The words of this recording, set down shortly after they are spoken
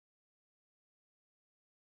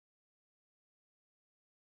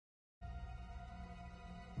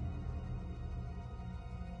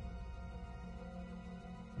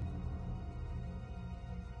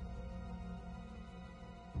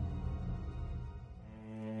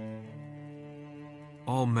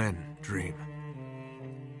All men dream,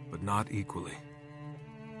 but not equally.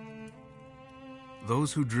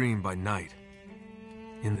 Those who dream by night,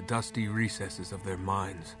 in the dusty recesses of their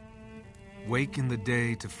minds, wake in the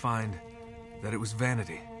day to find that it was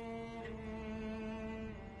vanity.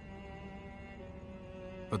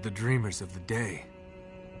 But the dreamers of the day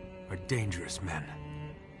are dangerous men,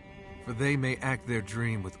 for they may act their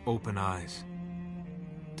dream with open eyes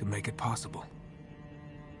to make it possible.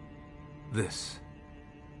 This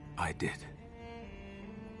I did.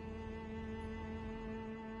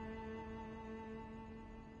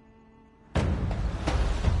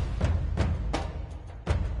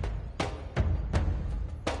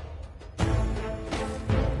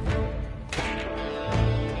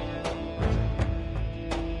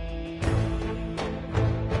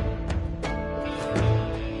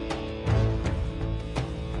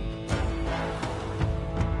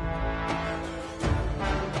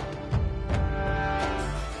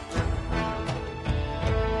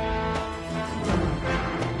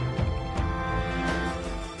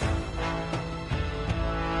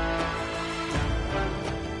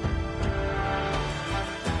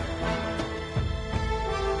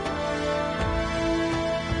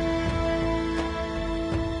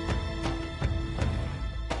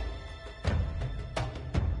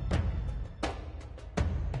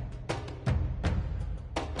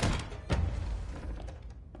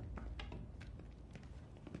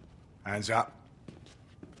 Hands up.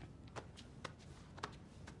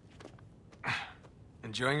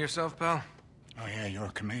 Enjoying yourself, pal? Oh yeah, you're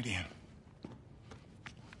a comedian.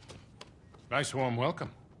 Nice warm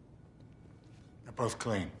welcome. They're both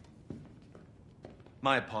clean.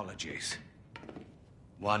 My apologies.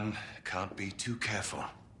 One can't be too careful.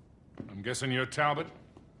 I'm guessing you're Talbot?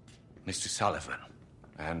 Mr. Sullivan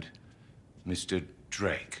and Mr.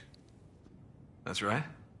 Drake. That's right.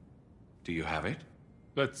 Do you have it?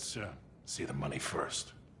 Let's see the money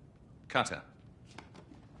first. Cutter.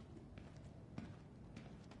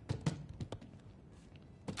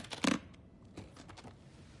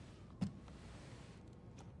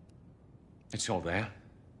 It's all there.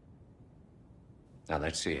 Now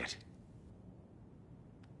let's see it.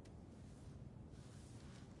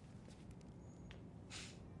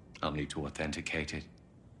 I'll need to authenticate it.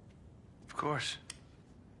 Of course.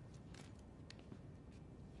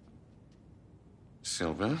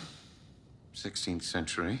 Silver, 16th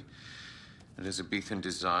century, Elizabethan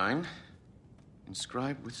design,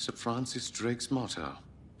 inscribed with Sir Francis Drake's motto.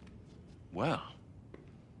 Well,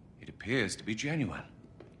 it appears to be genuine.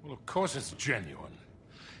 Well, of course it's genuine.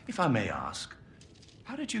 If I may ask,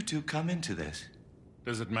 how did you two come into this?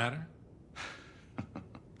 Does it matter?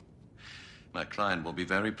 My client will be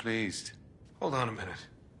very pleased. Hold on a minute.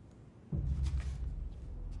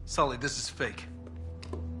 Sully, this is fake.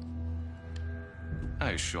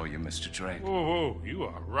 I assure you, Mr. Drake. Whoa, whoa, you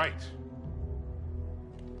are right.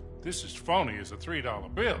 This is phony as a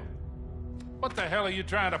 $3 bill. What the hell are you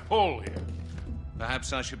trying to pull here?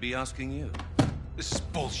 Perhaps I should be asking you. This is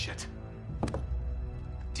bullshit.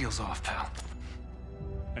 Deal's off, pal.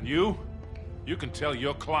 And you? You can tell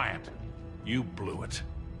your client. You blew it.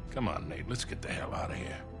 Come on, Nate, let's get the hell out of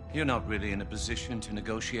here. You're not really in a position to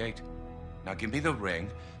negotiate. Now give me the ring,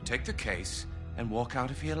 take the case, and walk out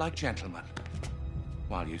of here like gentlemen.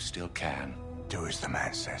 While you still can. Do as the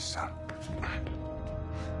man says, son.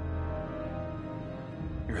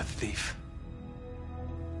 You're a thief.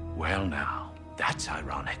 Well now, that's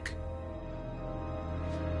ironic.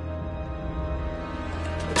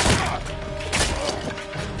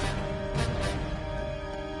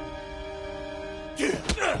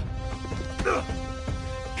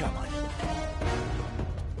 Come on.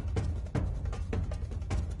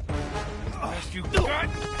 Yes, you got.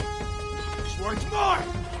 This one's mine!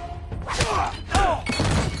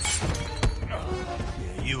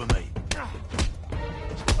 Yeah, you and me.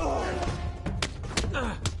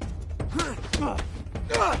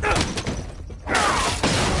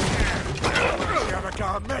 You have a go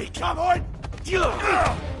at me, come on!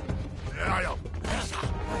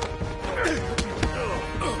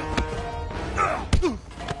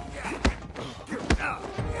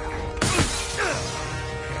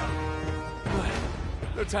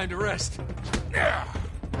 No time to rest. All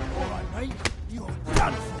right, mate. You're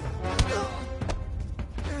done for.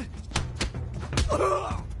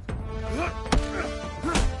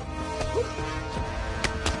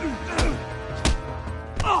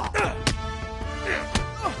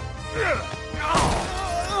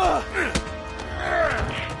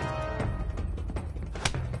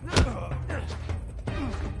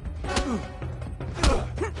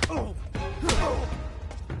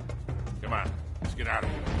 Come on, let's get out of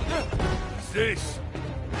here. this?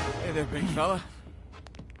 Hey there, big fella.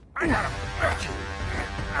 I got him.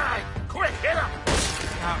 Quick, hit him!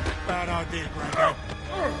 Bad idea, Grango.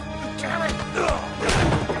 Damn it!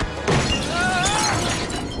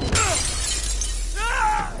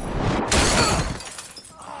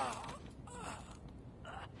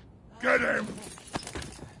 Get him!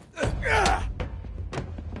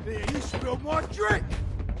 Here, you spilled my drink!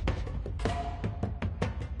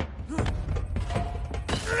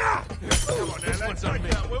 Come on now, let's take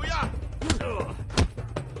that, will ya?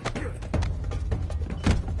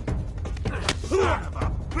 Son of a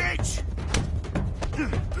bitch!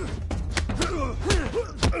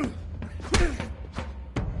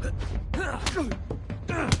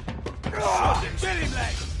 Get him,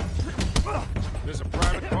 lad! This a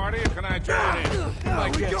private party, or can I join in?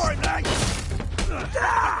 We got him, lad!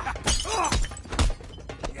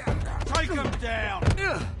 Take him down!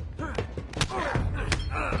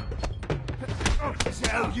 That's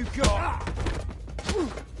how you got?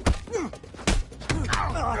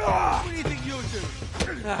 What do you think you're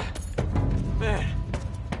doing? Man,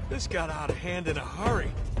 this got out of hand in a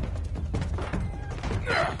hurry.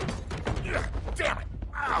 Damn it!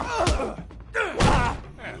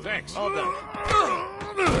 Yeah, thanks. All done.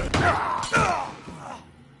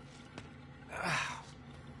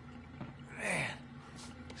 Man,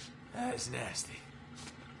 that's nasty.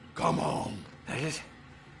 Come on. Now, just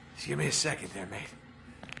give me a second there, mate.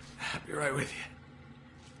 I'll be right with you.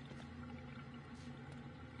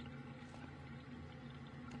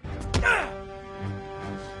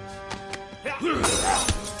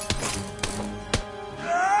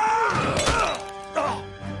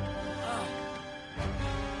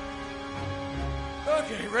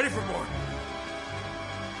 Okay, ready for more.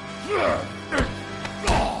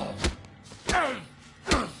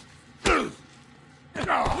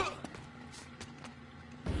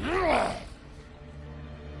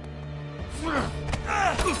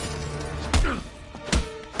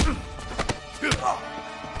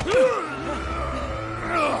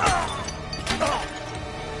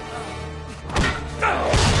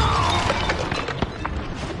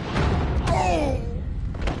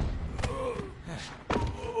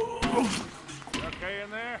 Okay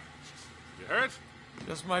in there? You hurt?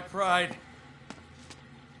 Just my pride.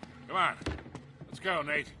 Come on. Let's go,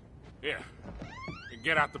 Nate. Here. You can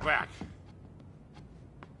get out the back.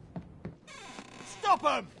 Stop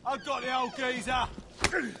him! I've got the old geezer!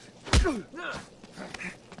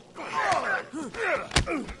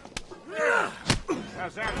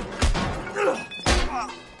 How's that?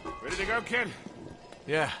 Ready to go, kid?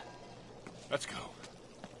 Yeah. Let's go.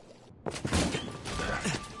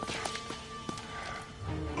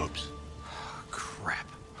 Oops. Crap.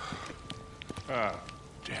 Oh,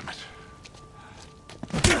 damn it.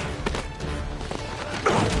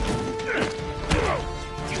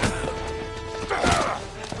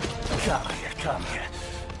 Come here.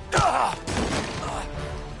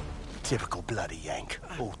 Typical bloody Yank.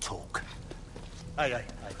 All talk. Hey.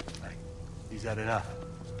 He's had enough,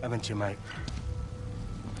 haven't you, mate?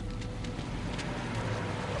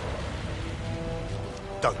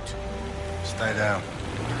 Don't. Stay down.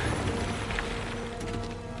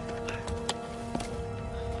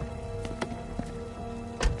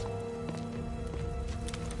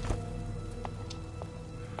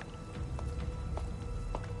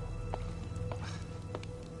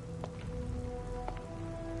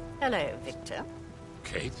 Hello, Victor.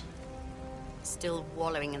 Kate? Still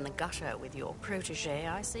wallowing in the gutter with your protege,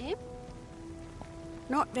 I see.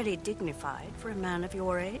 Not very dignified for a man of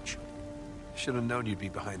your age. Should have known you'd be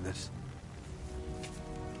behind this.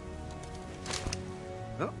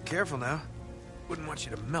 Oh, careful now. Wouldn't want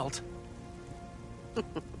you to melt.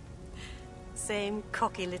 Same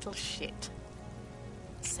cocky little shit.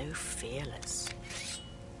 So fearless.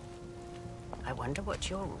 I wonder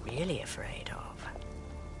what you're really afraid of.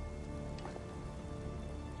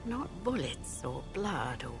 Not bullets or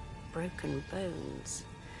blood or broken bones.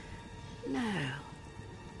 No.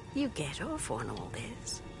 You get off on all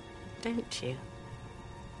this, don't you?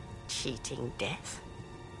 Cheating death.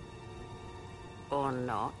 Or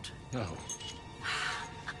not. No.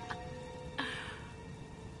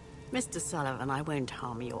 Mr. Sullivan, I won't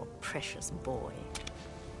harm your precious boy.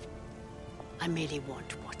 I merely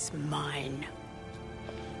want what's mine.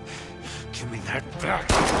 Give me that back.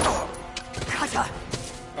 Cutter!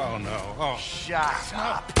 Oh, no. Oh. Shut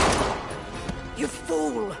up! You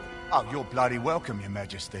fool! Oh, you're bloody welcome, Your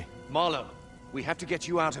Majesty. Marlowe, we have to get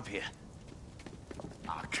you out of here.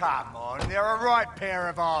 Oh, come on. They're a right pair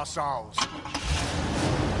of arseholes.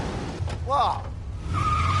 What?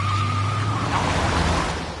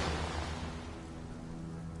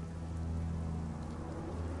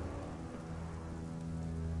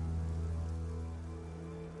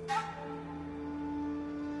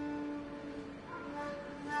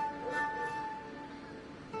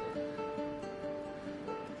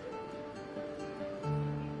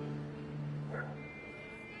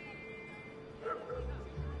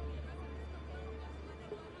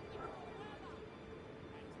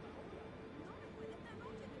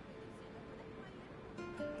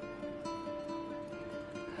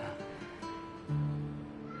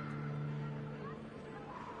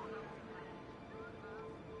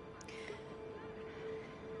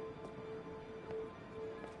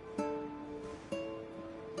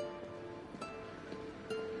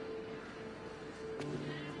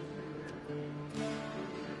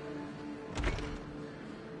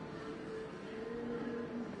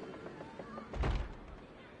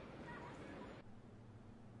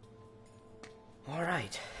 All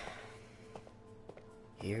right.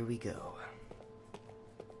 Here we go.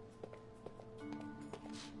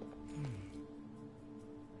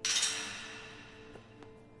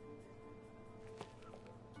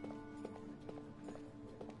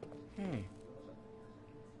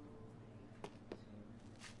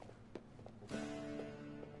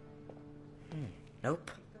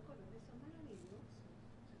 Nope.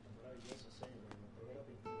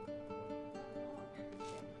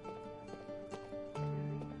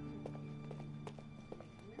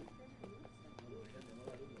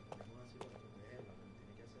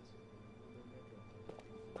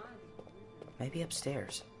 Maybe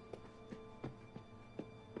upstairs.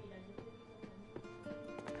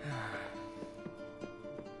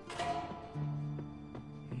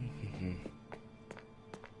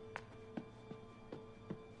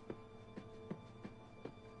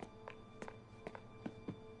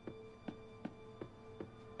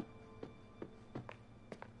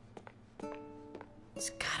 It's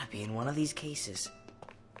gotta be in one of these cases.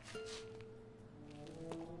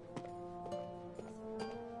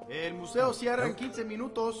 El museo cierra en 15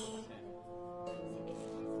 minutos.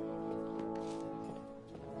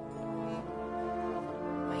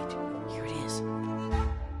 Wait, here it is.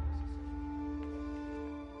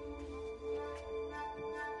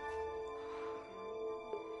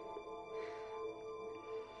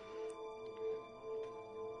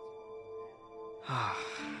 Ah,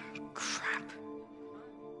 crap.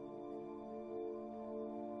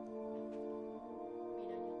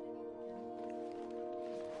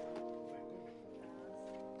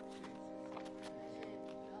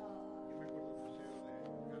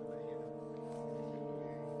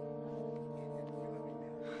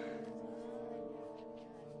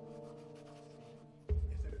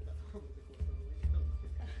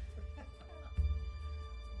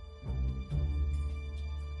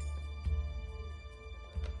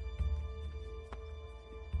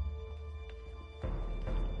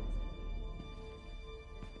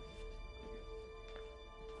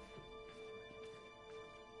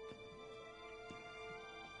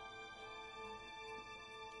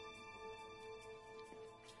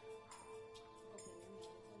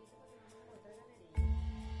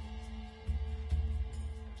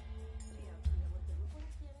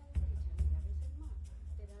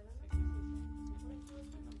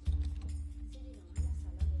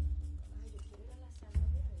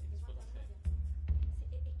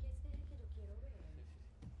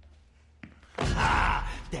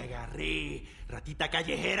 Te agarré, ratita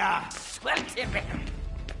callejera. ¡Suélteme!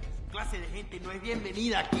 Su clase de gente no es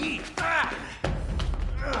bienvenida aquí.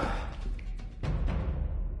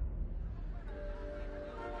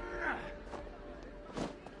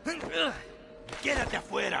 Quédate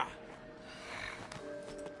afuera.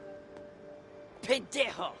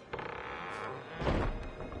 Pendejo!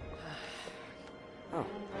 Oh,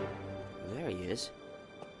 there he is.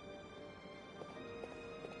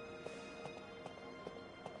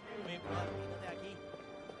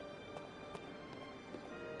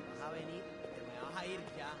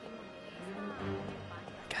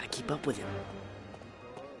 Gotta keep up with him.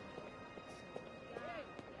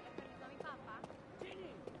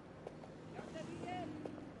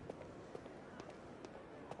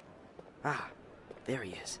 Ah, there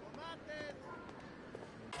he is.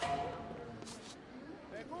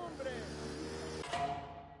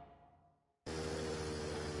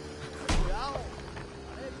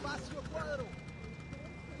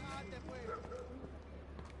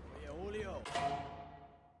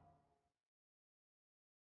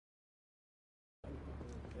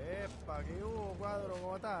 Epa, ¿qué hubo, Cuadro?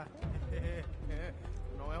 ¿Cómo estás?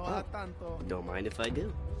 No me jodas tanto. Don't mind if I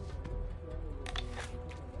do.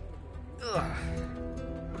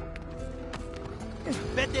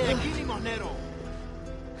 Vete de aquí, limosnero.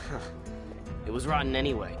 It was rotten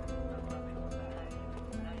anyway.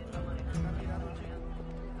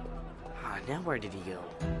 Ah, now where did he go?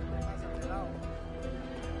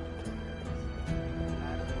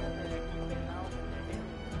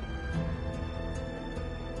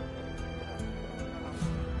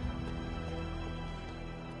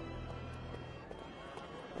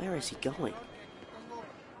 Where is he going?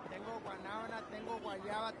 Tengo guanábana, tengo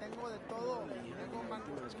guayaba, tengo de todo. Tengo mango.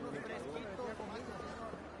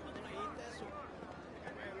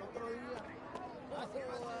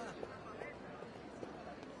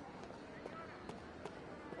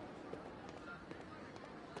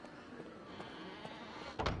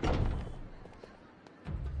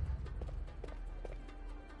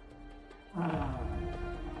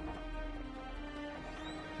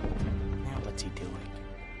 What's he doing?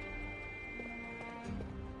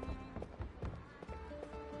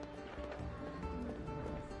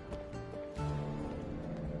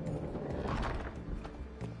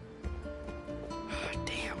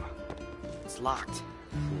 Damn. It's locked.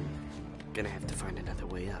 Gonna have to find another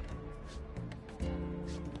way up.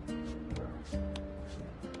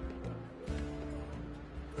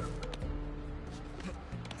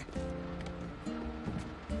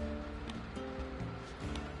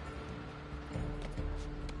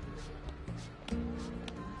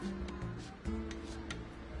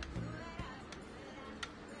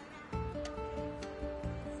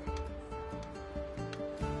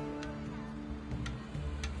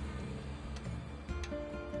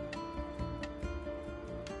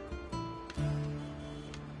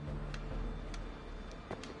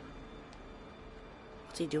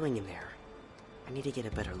 What's he doing in there? I need to get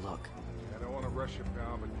a better look. I don't want to rush you,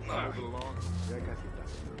 pal, but can you move it along? It's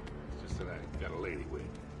just that I got a lady with.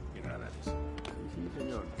 You know how that is. Sí,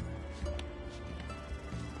 señor.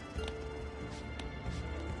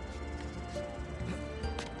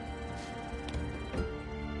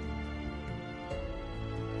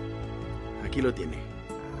 Aquí lo tiene.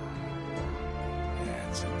 Yeah,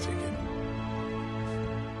 it's a ticket.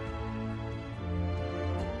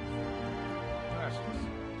 Gracias.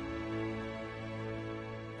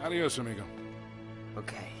 Adios, amigo.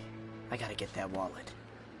 Okay, I gotta get that wallet.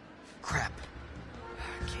 Crap.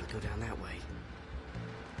 I can't go down that way.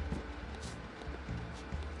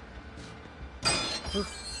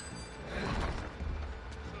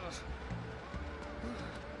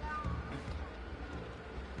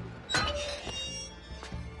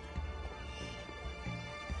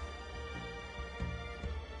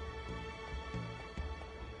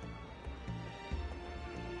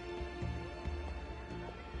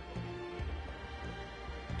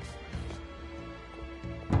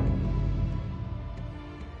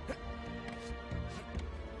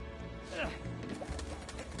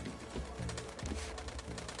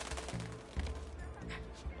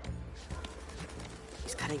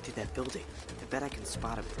 He's cutting through that building. I bet I can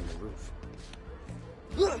spot him from the roof.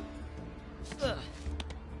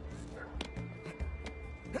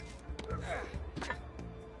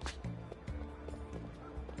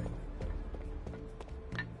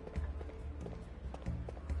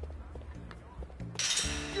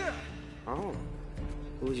 Oh,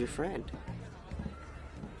 who's your friend?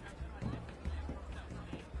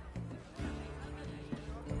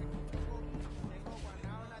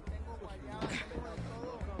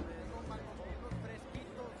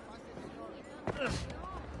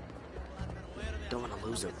 Don't want to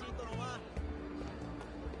lose him.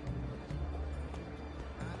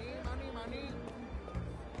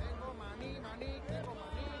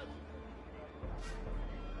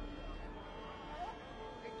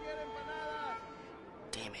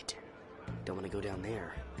 Damn it. Don't want to go down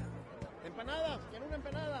there. Empanadas, quiero una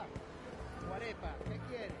empanada. O arepa, ¿qué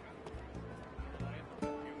quiere?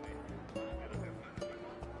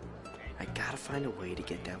 I gotta find a way to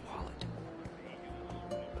get that wallet.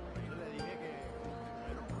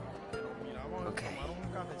 Okay,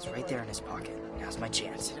 it's right there in his pocket. Now's my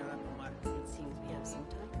chance. It seems we have some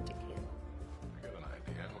time to kill. I got an idea.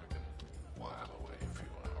 We can while away a few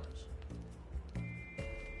hours.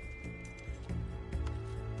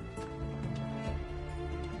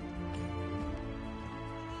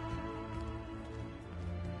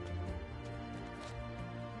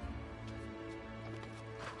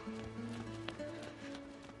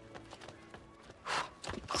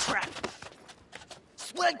 Crap!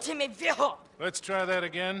 Suélteme, viejo! Let's try that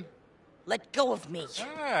again. Let go of me.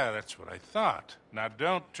 Ah, that's what I thought. Now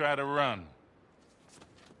don't try to run.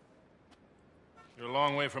 You're a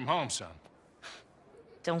long way from home, son.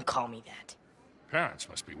 Don't call me that. Parents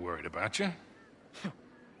must be worried about you.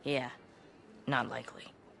 Yeah, not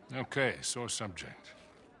likely. Okay, sore subject.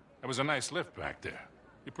 That was a nice lift back there.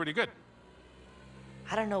 You're pretty good.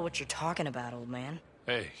 I don't know what you're talking about, old man.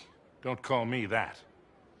 Hey, don't call me that.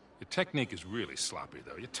 Your technique is really sloppy,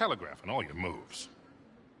 though. You're telegraphing all your moves.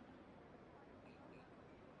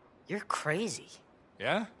 You're crazy.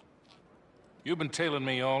 Yeah? You've been tailing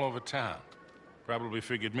me all over town. Probably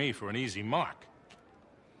figured me for an easy mark.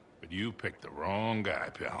 But you picked the wrong guy,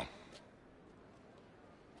 pal.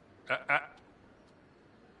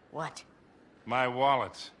 What? My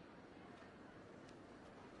wallet.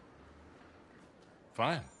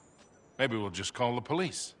 Fine. Maybe we'll just call the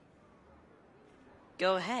police.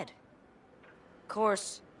 Go ahead. Of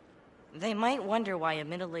course, they might wonder why a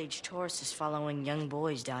middle-aged tourist is following young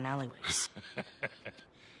boys down alleyways.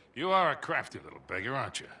 You are a crafty little beggar,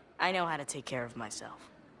 aren't you? I know how to take care of myself.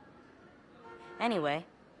 Anyway,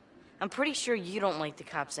 I'm pretty sure you don't like the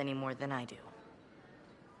cops any more than I do.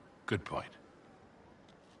 Good point.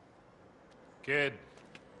 Kid.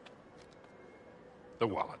 The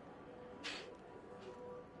wallet.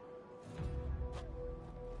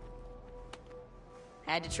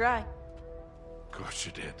 Had to try. Of course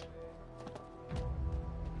you did.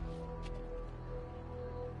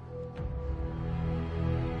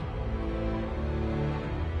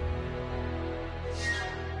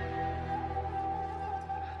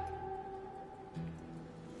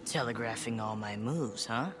 Telegraphing all my moves,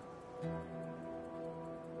 huh?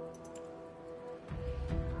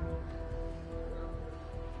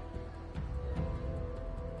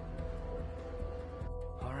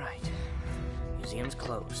 All right. Museum's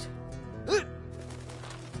closed.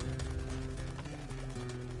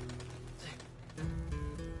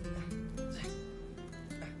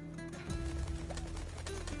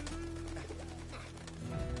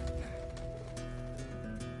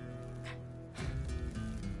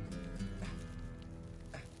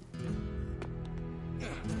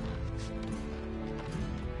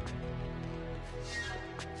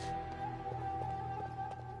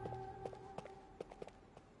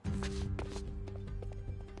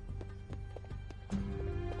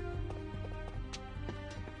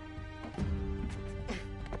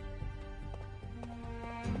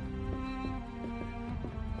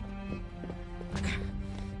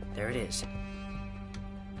 There it is.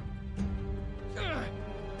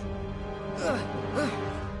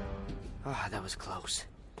 Ah, that was close.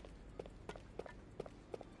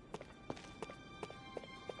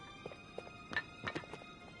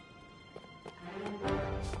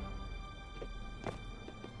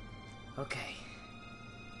 Okay.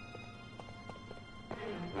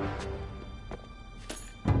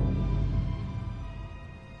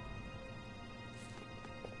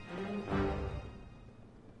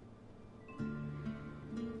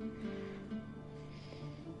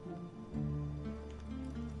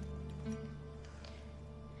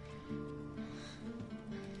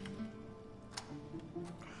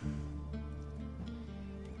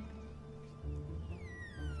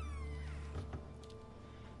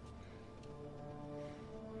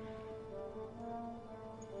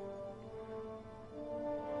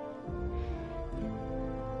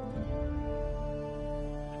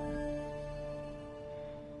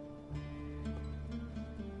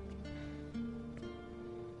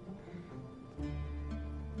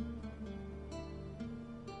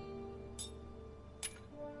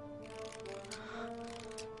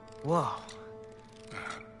 Whoa.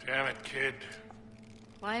 Damn it, kid.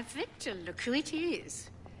 Why, Victor, look who it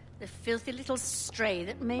is. The filthy little stray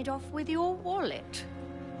that made off with your wallet.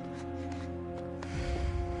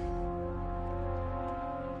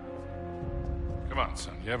 Come on,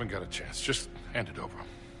 son. You haven't got a chance. Just hand it over.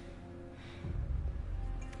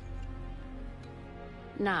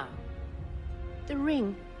 Now, the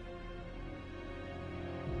ring.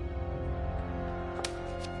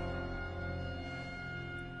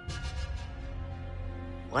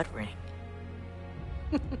 What ring?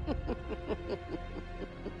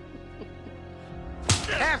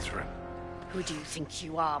 Catherine! Who do you think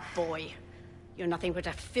you are, boy? You're nothing but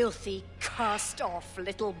a filthy, cast-off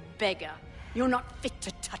little beggar. You're not fit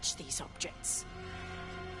to touch these objects.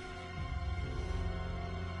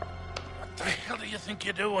 What the hell do you think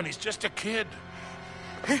you're doing? He's just a kid.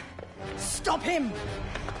 Stop him!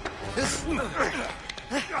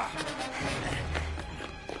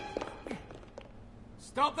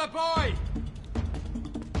 Stop the boy!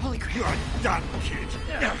 Holy crap! You're done, kid.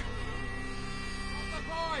 Stop the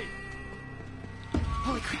boy!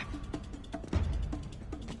 Holy crap!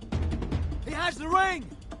 He has the ring!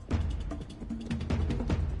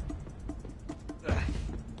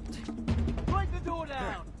 Break the door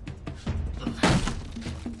down!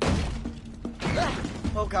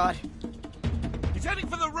 Oh, God. He's heading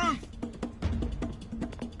for the roof!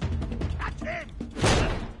 Catch him!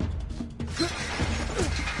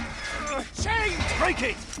 Chain! Break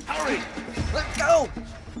it! Hurry! Let go!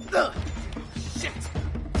 Shit!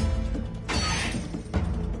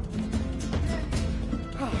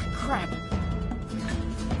 Oh, crap.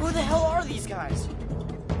 Who the hell are these guys?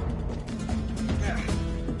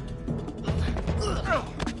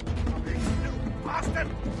 Bastard!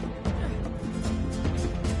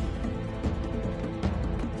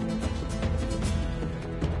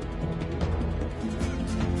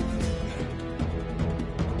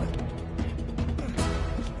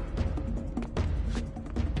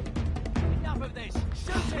 Enough of this!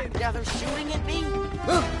 Shoot him! Yeah, they're shooting at me?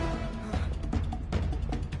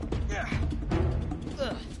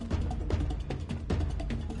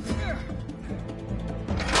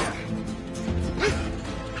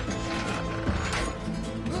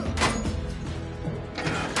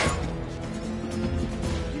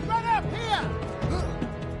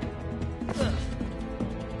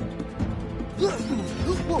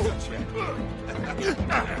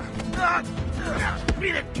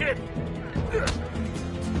 Beat it, kid!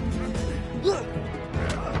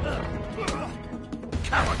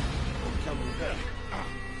 Coward!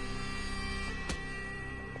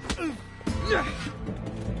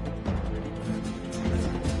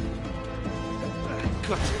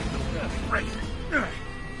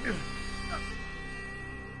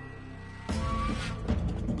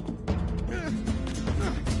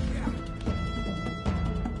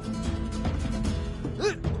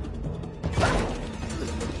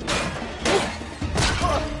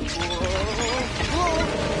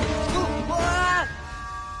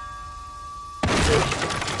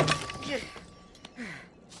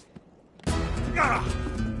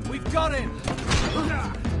 We've got him!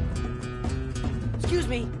 Excuse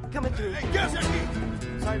me, coming through. Hey, guess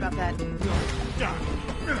Sorry about that.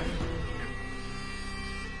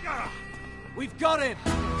 We've got him!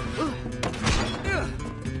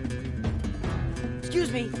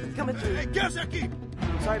 Excuse me, coming through. Hey, guess aquí!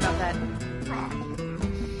 Sorry about that.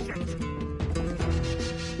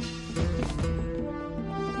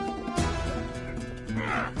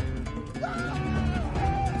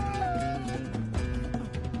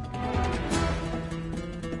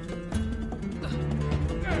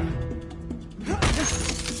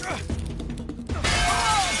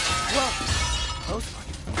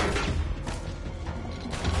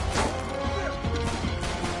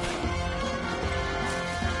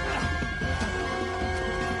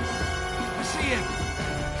 I see him!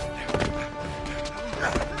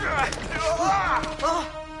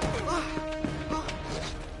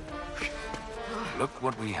 Look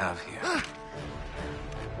what we have here.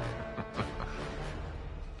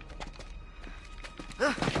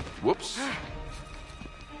 Whoops.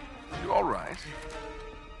 You all right?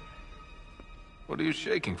 What are you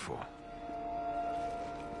shaking for?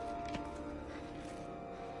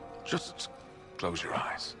 Just close your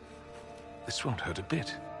eyes. This won't hurt a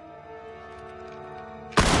bit.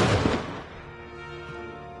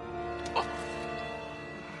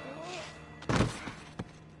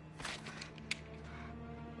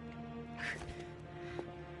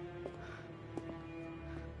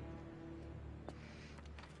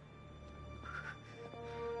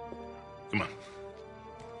 Come on.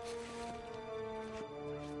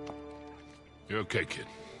 You're okay, kid.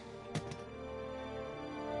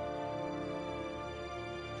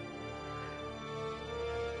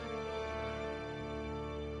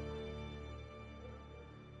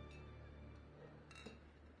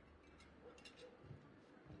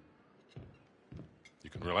 You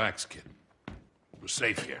can relax, kid. We're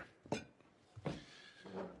safe here.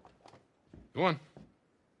 Go on.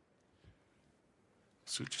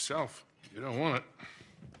 Suit yourself. You don't want it.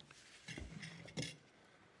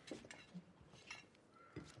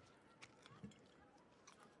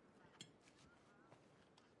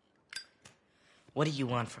 What do you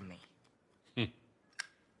want from me? A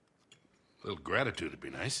little gratitude would be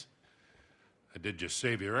nice. I did just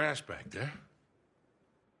save your ass back there.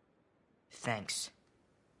 Thanks.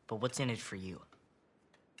 But what's in it for you?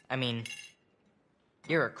 I mean,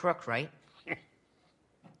 you're a crook, right?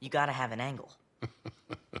 You gotta have an angle.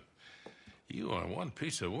 You are one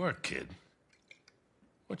piece of work, kid.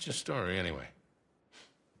 What's your story, anyway?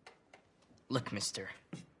 Look, mister.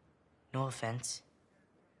 No offense,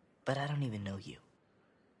 but I don't even know you.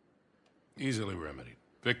 Easily remedied.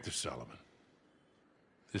 Victor Sullivan.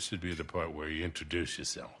 This should be the part where you introduce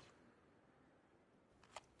yourself.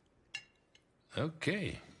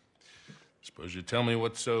 Okay. Suppose you tell me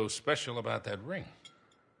what's so special about that ring.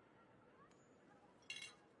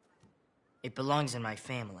 It belongs in my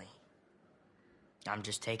family. I'm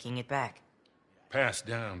just taking it back. Passed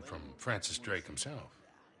down from Francis Drake himself.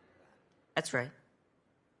 That's right.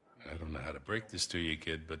 I don't know how to break this to you,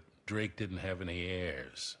 kid, but Drake didn't have any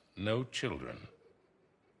heirs. No children.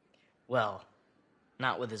 Well,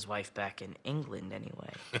 not with his wife back in England,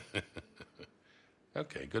 anyway.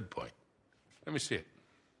 Okay, good point. Let me see it.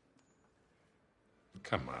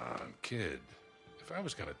 Come on, kid. If I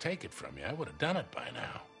was gonna take it from you, I would have done it by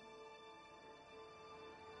now.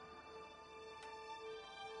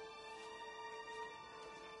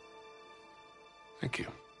 Thank you.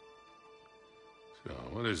 So,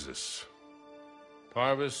 what is this?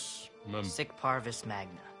 Parvis? Sic Parvis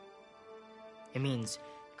Magna. It means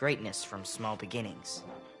greatness from small beginnings.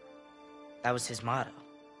 That was his motto.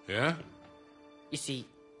 Yeah? You see,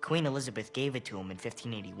 Queen Elizabeth gave it to him in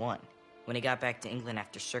 1581, when he got back to England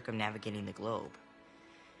after circumnavigating the globe.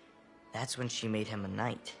 That's when she made him a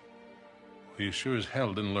knight. Well, you sure as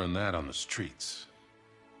hell didn't learn that on the streets.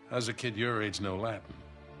 How's a kid your age know Latin?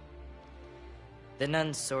 The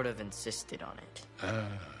nuns sort of insisted on it.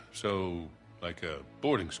 So, like a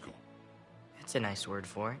boarding school? It's a nice word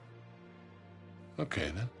for it.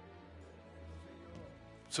 Okay, then.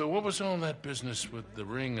 So what was all that business with the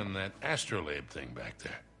ring and that astrolabe thing back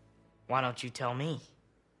there? Why don't you tell me?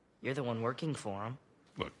 You're the one working for him.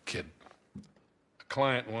 Look, kid. A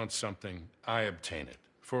client wants something, I obtain it.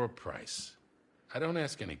 For a price. I don't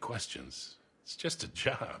ask any questions. It's just a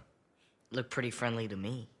job. Look pretty friendly to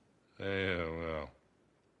me. Yeah, well.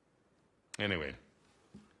 Anyway,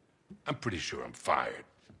 I'm pretty sure I'm fired.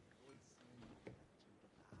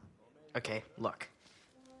 Okay, look.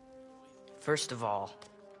 First of all,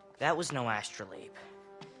 that was no astrolabe.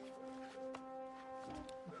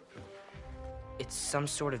 It's some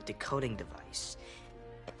sort of decoding device.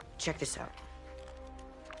 Check this out.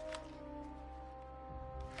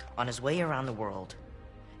 On his way around the world,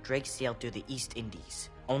 Drake sailed through the East Indies.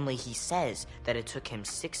 Only he says that it took him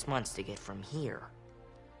 6 months to get from here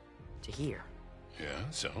to here. Yeah,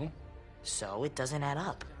 so? So it doesn't add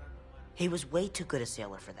up. He was way too good a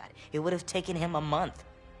sailor for that. It would have taken him a month,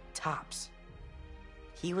 tops.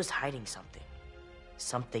 He was hiding something.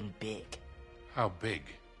 Something big. How big?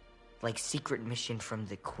 Like secret mission from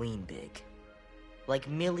the Queen big. Like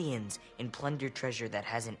millions in plundered treasure that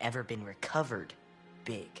hasn't ever been recovered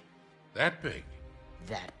big. That big?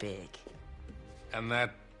 That big. And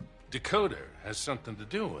that decoder has something to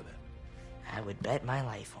do with it? I would bet my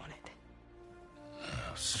life on it.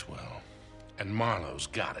 Oh, swell. And Marlowe's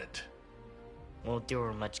got it. Won't do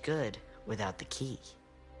her much good without the key.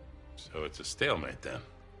 So it's a stalemate then?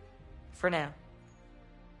 For now.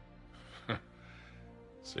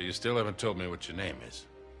 So you still haven't told me what your name is?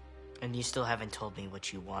 And you still haven't told me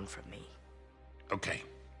what you want from me. Okay.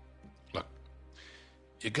 Look,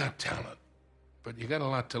 you got talent, but you got a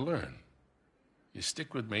lot to learn. You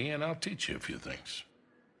stick with me and I'll teach you a few things.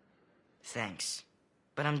 Thanks.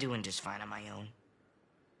 But I'm doing just fine on my own.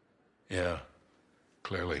 Yeah,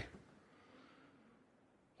 clearly.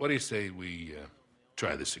 What do you say we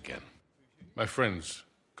try this again? My friends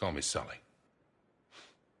call me Sully.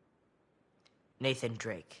 Nathan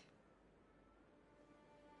Drake.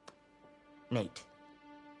 Nate.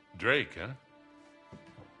 Drake,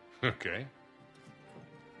 huh? Okay.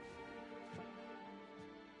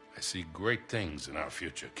 I see great things in our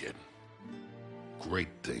future, kid. Great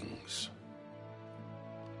things.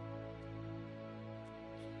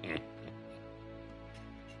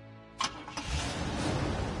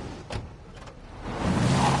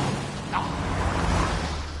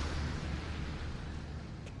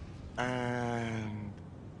 And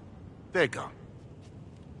they're gone.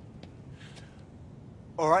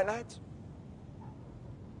 All right, lads?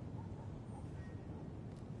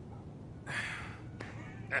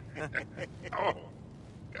 Oh,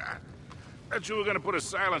 God. Bet you were gonna put a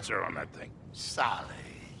silencer on that thing. Sully,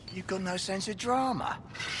 you got no sense of drama.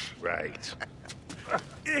 Right. All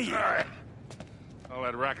right. All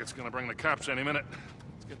that racket's gonna bring the cops any minute.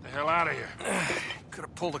 Let's get the hell out of here. Could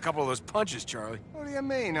have pulled a couple of those punches, Charlie. What do you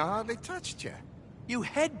mean? I hardly touched you. You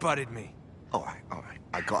headbutted me. All right, all right.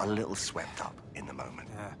 I got a little swept up in the moment.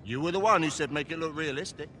 You were the one who said make it look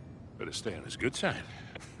realistic. Better stay on his good side.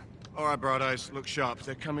 All right, Birdies, look sharp.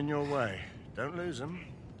 They're coming your way. Don't lose them.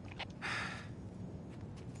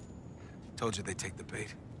 Told you they'd take the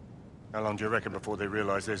bait. How long do you reckon before they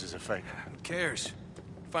realize this is a fake? Who cares?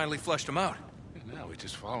 Finally flushed them out. Now we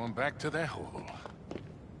just follow them back to their hole.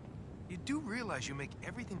 You do realize you make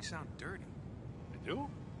everything sound dirty. I do?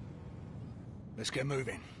 Let's get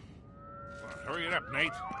moving. Well, hurry it up,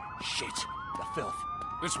 Nate. Shit, the filth.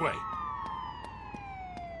 This way.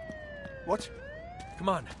 What? Come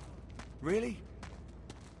on. Really?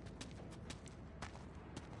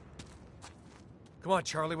 Come on,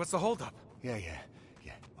 Charlie, what's the holdup? Yeah.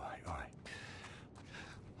 All right.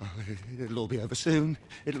 Oh, it'll all be over soon.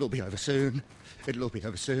 It'll all be over soon. It'll all be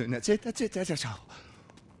over soon. That's it. That's all.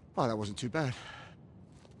 Oh, that wasn't too bad.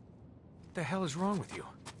 What the hell is wrong with you?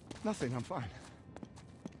 Nothing, I'm fine.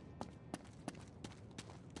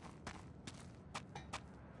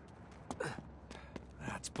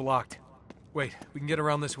 That's blocked. Wait, we can get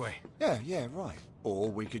around this way. Yeah, right. Or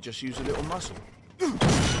we could just use a little muscle.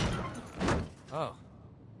 Oh.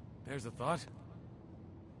 There's a thought.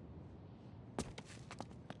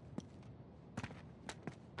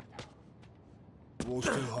 Wall's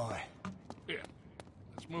too high. Here.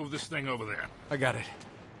 Let's move this thing over there. I got it.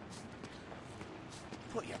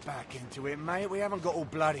 Put your back into it, mate. We haven't got all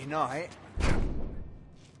bloody night.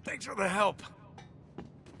 Thanks for the help.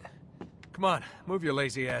 Come on, move your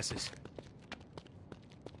lazy asses.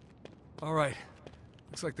 All right.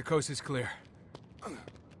 Looks like the coast is clear.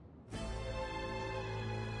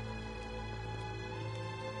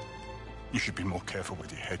 You should be more careful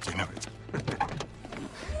with your head, you know it.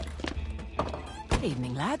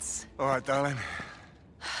 Evening, lads. All right, darling.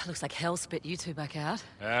 Looks like hell spit you two back out.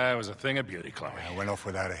 It was a thing of beauty, Chloe. I went off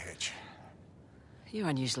without a hitch. You're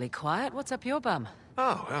unusually quiet. What's up your bum?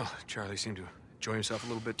 Oh, well, Charlie seemed to enjoy himself a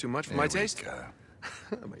little bit too much for my taste.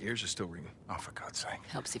 My ears are still ringing. Oh, for God's sake.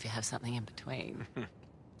 Helps if you have something in between.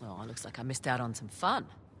 Well, it looks like I missed out on some fun.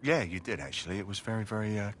 Yeah, you did, actually. It was very,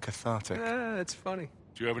 very cathartic. It's funny.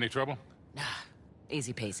 Do you have any trouble? Nah,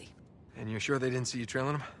 easy peasy. And you're sure they didn't see you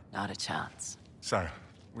trailing them? Not a chance. So,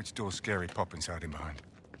 which door's scary Poppins hiding behind?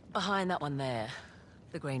 Behind that one there.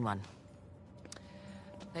 The green one.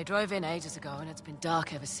 They drove in ages ago, and it's been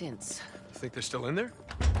dark ever since. You think they're still in there?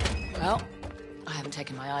 Well, I haven't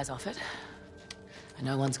taken my eyes off it. And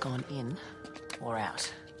no one's gone in or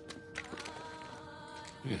out.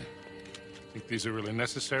 Think these are really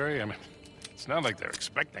necessary? I mean, it's not like they're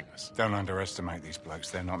expecting us. Don't underestimate these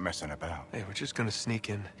blokes. They're not messing about. Hey, we're just gonna sneak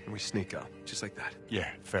in, and we sneak out. Just like that. Yeah,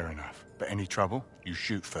 fair enough. But any trouble, you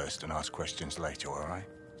shoot first and ask questions later, all right?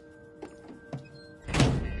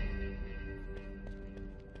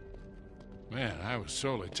 Man, I was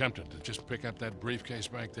sorely tempted to just pick up that briefcase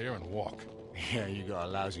back there and walk. Yeah, you got a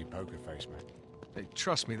lousy poker face, man. Hey,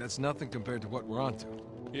 trust me, that's nothing compared to what we're onto.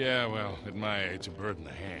 Yeah, well, at my age, a bird in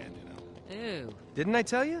the hand, you know. Ew. Didn't I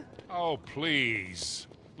tell you? Oh, please.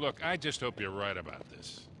 Look, I just hope you're right about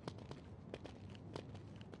this.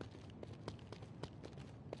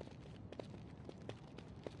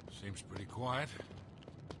 Seems pretty quiet.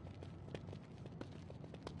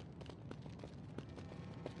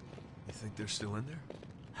 You think they're still in there?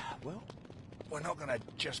 Well, we're not gonna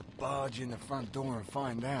just barge in the front door and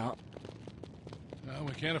find out. No,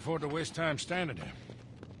 we can't afford to waste time standing here.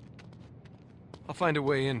 I'll find a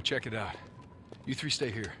way in, check it out. You three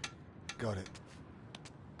stay here. Got it.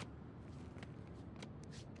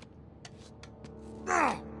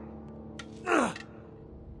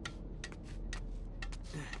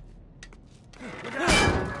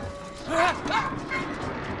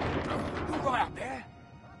 You right up there?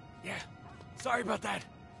 Yeah. Sorry about that.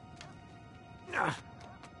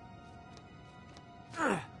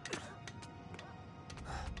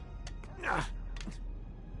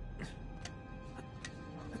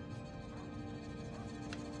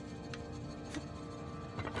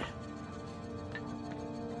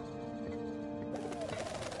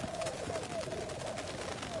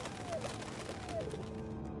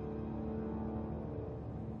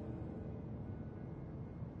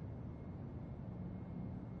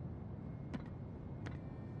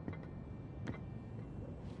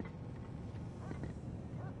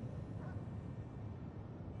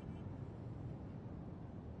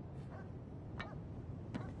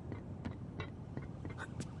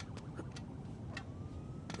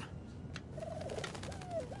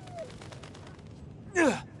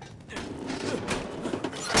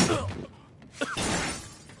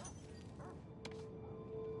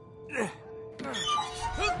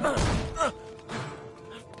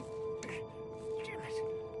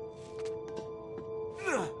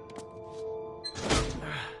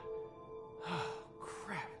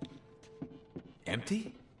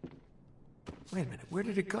 Empty? Wait a minute, where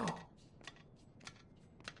did it go?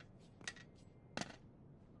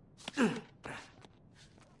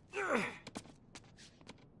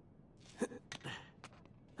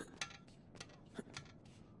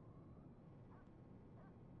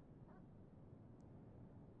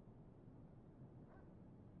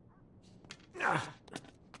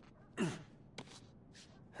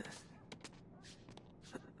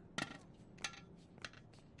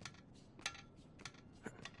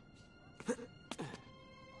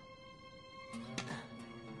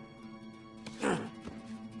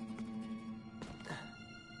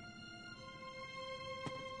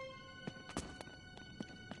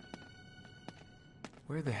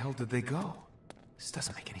 Where the hell did they go? This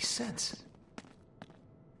doesn't make any sense.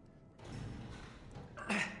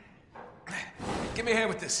 Give me a hand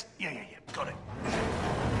with this. Yeah. Got it.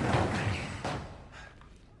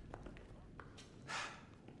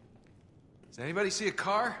 Does anybody see a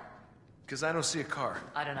car? Because I don't see a car.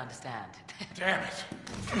 I don't understand. Damn it!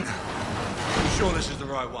 You sure this is the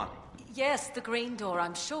right one? Yes, the green door,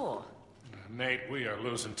 I'm sure. Nate, we are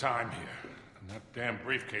losing time here. And that damn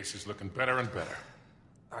briefcase is looking better and better.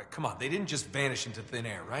 All right, come on. They didn't just vanish into thin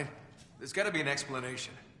air, right? There's got to be an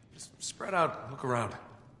explanation. Just spread out, look around.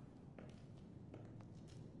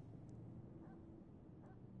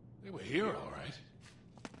 They were here, all right.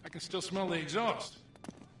 I can still smell the exhaust.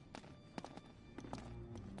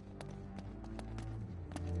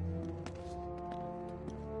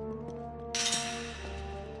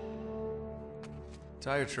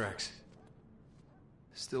 Tire tracks.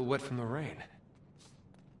 Still wet from the rain.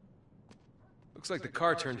 Looks like the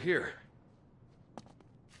car turned here.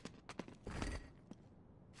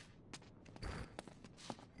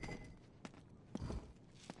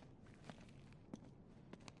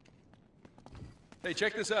 Hey,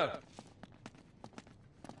 check this out.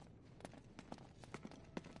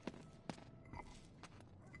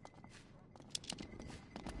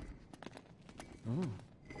 Oh,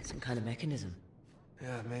 some kind of mechanism.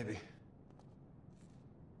 Yeah, maybe.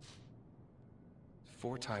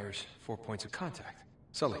 4 tires, 4 points of contact.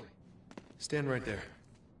 Sully, stand right there.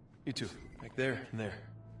 You two, back there and there.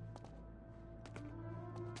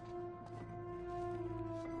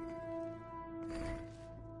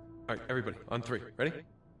 All right, everybody, on 3. Ready?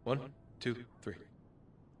 1, 2, 3.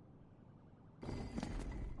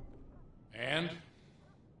 And?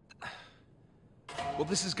 Well,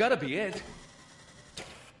 this has got to be it.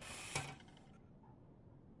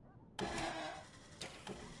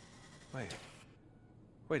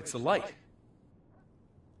 Wait, it's the light.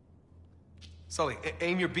 Sully,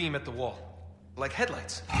 aim your beam at the wall. Like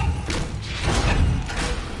headlights.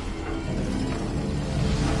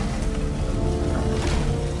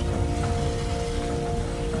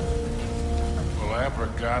 Well,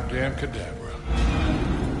 abracadabra cadabra.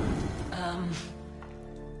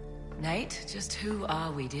 Nate, just who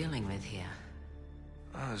are we dealing with here?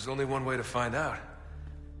 There's only one way to find out.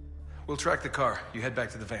 We'll track the car. You head back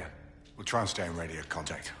to the van. We'll try and stay in radio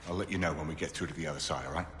contact. I'll let you know when we get through to the other side,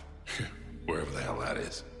 all right? Wherever the hell that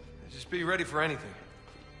is. Just be ready for anything.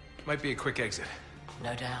 Might be a quick exit.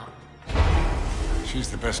 No doubt.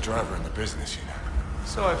 She's the best driver in the business, you know.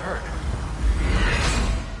 So I've heard.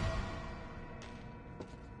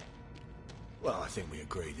 Well, I think we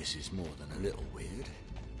agree this is more than a little weird.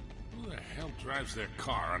 Who the hell drives their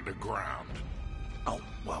car underground? Oh,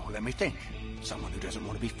 well, let me think. Someone who doesn't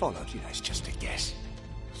want to be followed, you know, it's just a guess.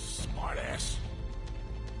 Smartass.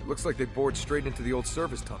 It looks like they bored straight into the old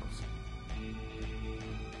service tunnels.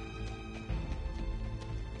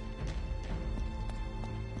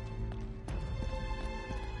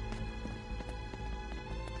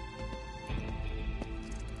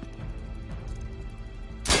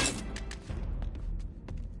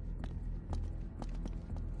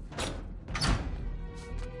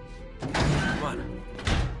 Come on.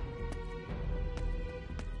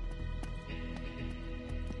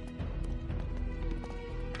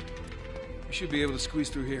 We should be able to squeeze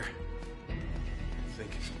through here. I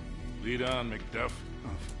think. Lead on, McDuff. Oh,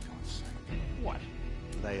 for God's sake. What?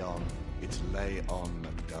 Lay on. It's lay on,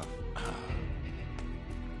 McDuff.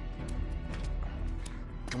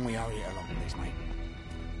 Can we hurry it along, please, mate?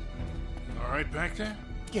 All right back there?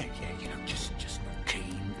 Yeah, you know, just not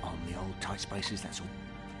keen on the old tight spaces, that's all.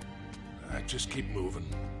 Just keep moving.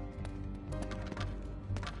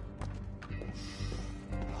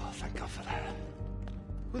 Oh, thank God for that.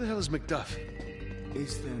 Who the hell is McDuff?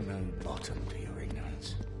 Is there no bottom to your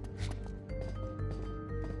ignorance?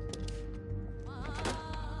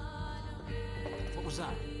 What was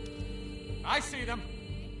that? I see them.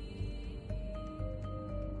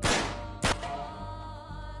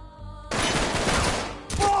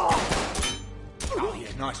 Oh, yeah,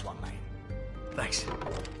 nice one, mate. Thanks.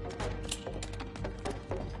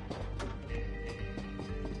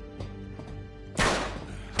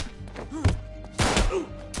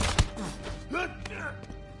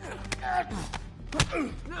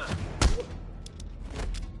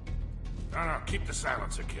 No, keep the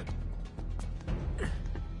silencer, kid.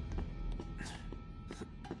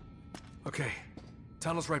 Okay.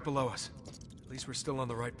 Tunnel's right below us. At least we're still on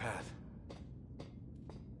the right path.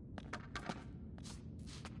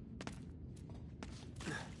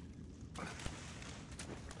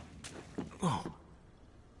 Oh.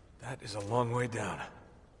 That is a long way down.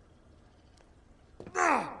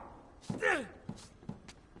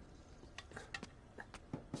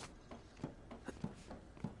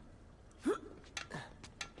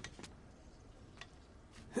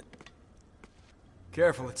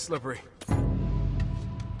 Careful, it's slippery.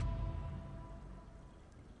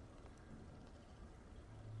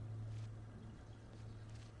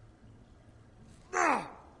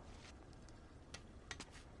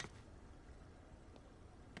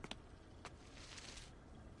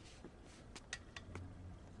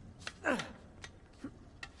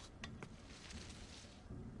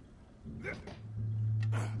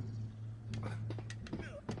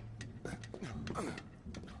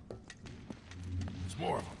 There's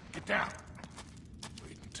more of them. Get down.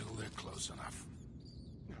 Wait until they're close enough.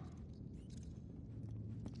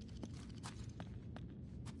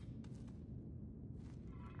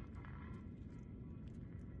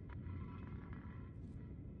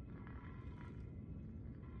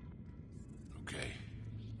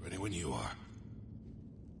 when you are.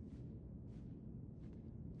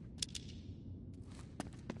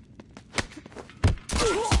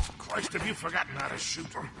 Christ, have you forgotten how to shoot?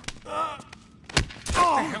 What the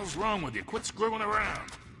hell's wrong with you? Quit screwing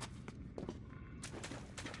around.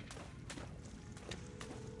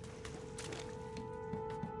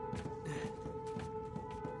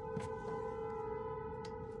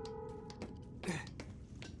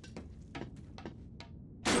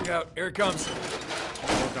 Look out, here it comes.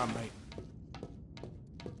 Well done, mate.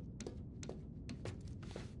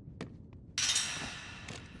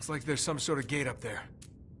 Looks like there's some sort of gate up there.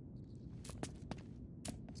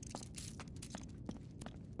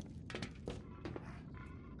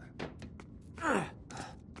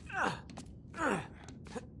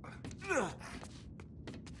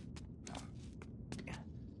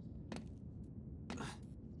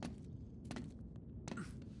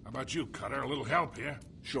 How about you, Cutter? A little help here?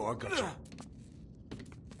 Sure, I got you.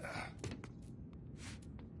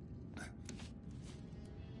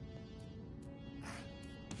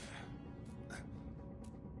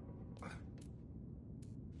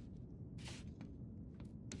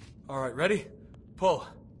 All right, ready? Pull.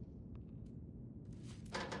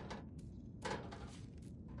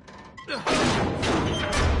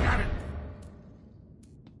 Got it.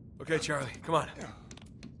 Okay, Charlie, come on.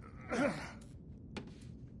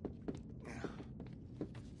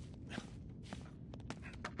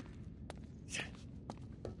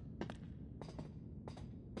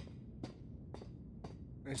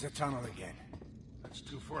 There's the tunnel again. That's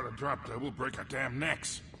too far to drop there. We'll break our damn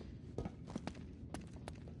necks.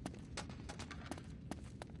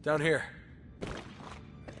 Down here. Where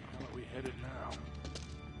are we headed now?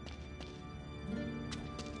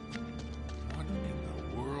 What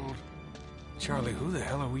in the world? Charlie, who the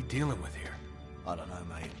hell are we dealing with here? I don't know,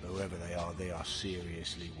 mate, but whoever they are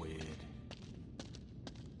seriously weird.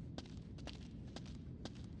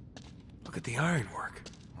 Look at the ironwork.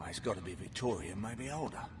 Well, it's got to be Victorian, maybe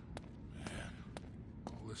older.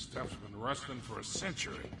 All this stuff's been rusting for a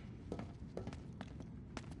century.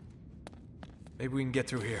 Maybe we can get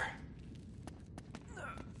through here.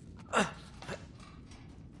 Oh,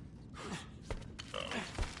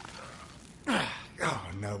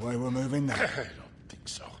 no way we're moving I that. don't think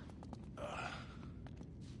so.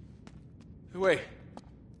 Hey, wait.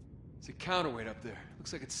 There's a counterweight up there.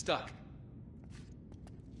 Looks like it's stuck.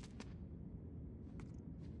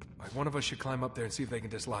 Like one of us should climb up there and see if they can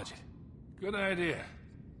dislodge it. Good idea.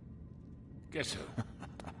 Guess who?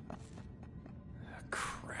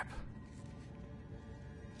 Crap.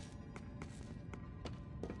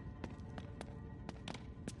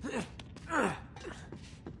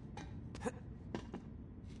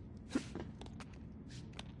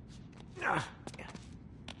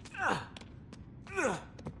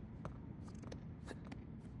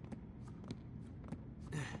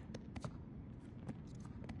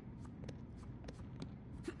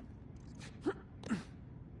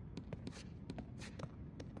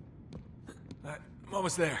 I'm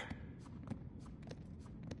almost there.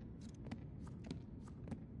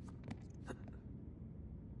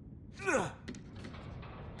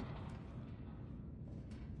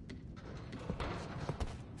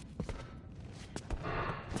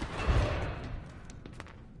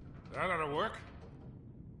 That ought to work.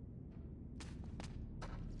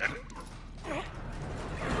 There we go.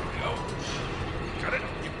 Got it?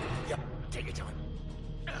 Yep, take your time.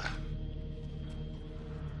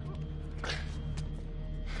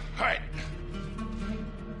 All right.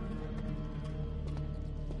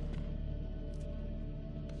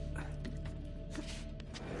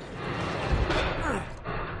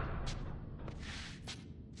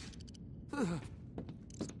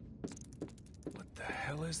 What the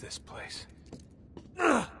hell is this place?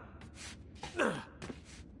 Oh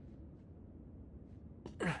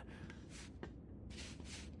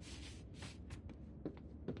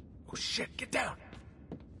shit, get down!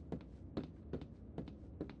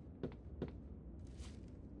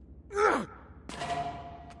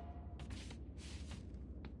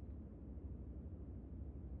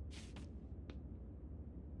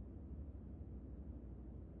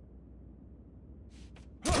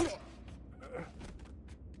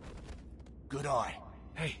 Good eye.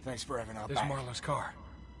 Hey, Thanks for having our there's back. Marlowe's car.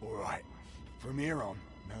 All right. From here on,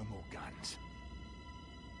 no more guns.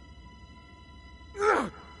 No!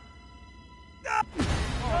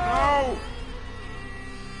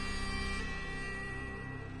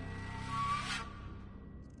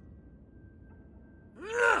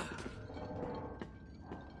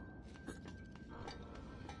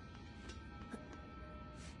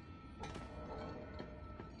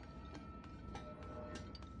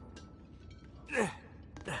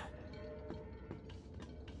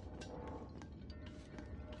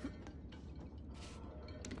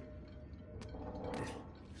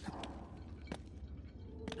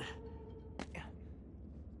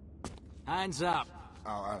 Hands up.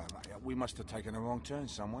 Oh, hello, mate. We must have taken a wrong turn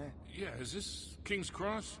somewhere. Yeah, is this King's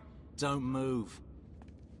Cross? Don't move.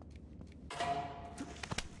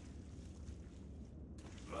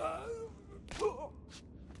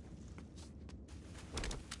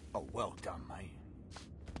 Oh, well done, mate.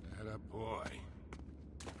 Atta boy.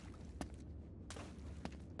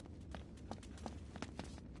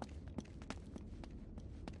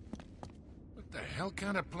 What the hell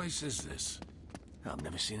kind of place is this? I've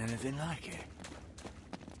never seen anything like it.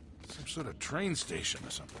 Some sort of train station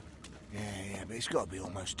or something. Yeah, but it's got to be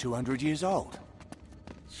almost 200 years old.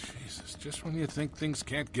 Jesus, just when you think things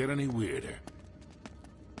can't get any weirder.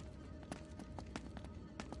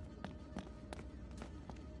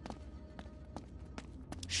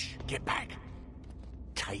 Shh, get back.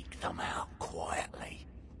 Take them out quietly.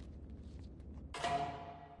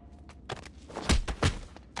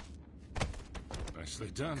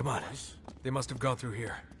 Nicely done, Come on. boys. They must have gone through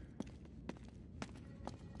here.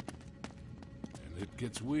 And it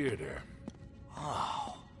gets weirder.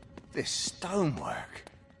 Oh, this stonework.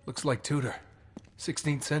 Looks like Tudor.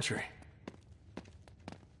 16th century.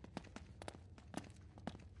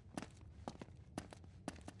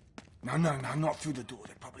 No, not through the door.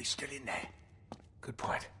 They're probably still in there. Good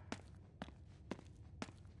point.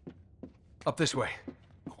 Up this way.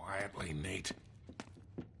 Quietly, Nate.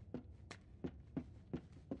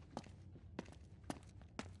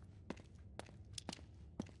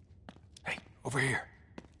 Hey, over here.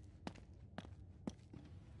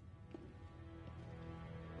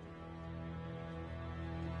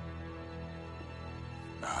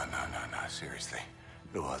 No, seriously.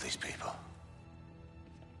 Who are these people?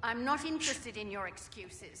 I'm not interested in your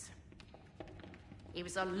excuses. He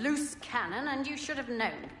was a loose cannon, and you should have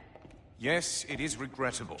known. Yes, it is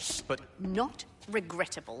regrettable, but... Not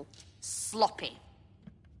regrettable. Sloppy.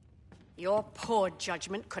 Your poor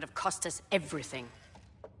judgment could have cost us everything.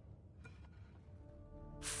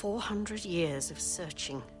 400 years of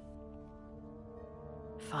searching.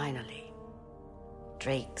 Finally,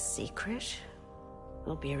 Drake's secret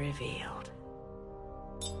will be revealed.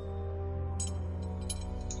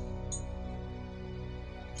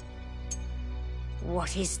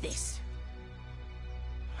 What is this?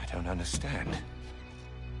 I don't understand.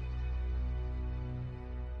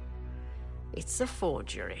 It's a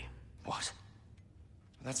forgery. What?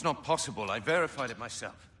 That's not possible. I verified it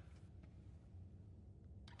myself.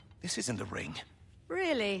 This isn't the ring.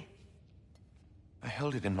 Really? I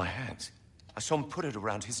held it in my hands. I saw him put it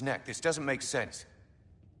around his neck. This doesn't make sense.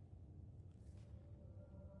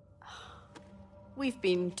 We've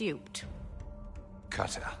been duped.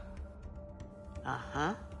 Cutter.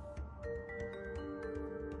 Uh-huh.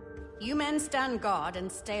 You men stand guard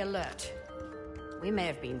and stay alert. We may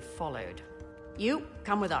have been followed. You,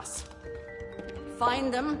 come with us.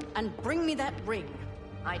 Find them and bring me that ring.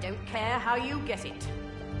 I don't care how you get it.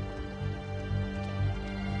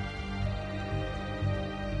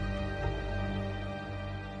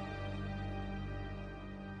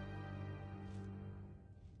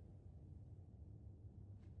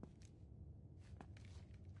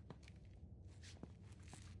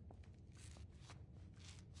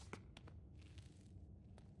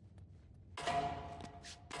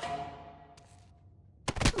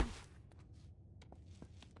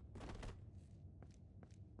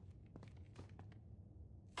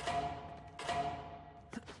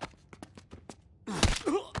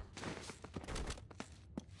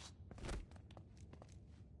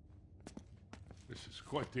 This is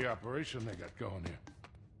quite the operation they got going here.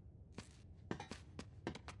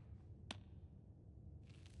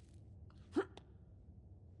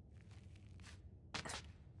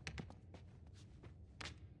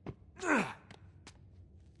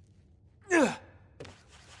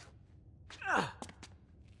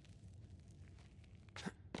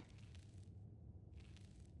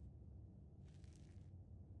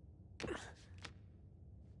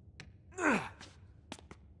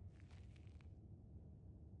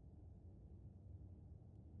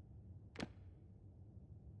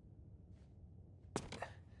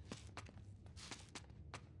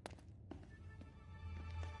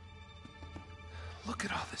 Look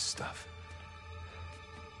at all this stuff.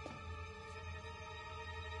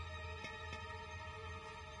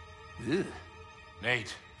 Ugh.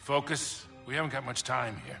 Nate, focus. We haven't got much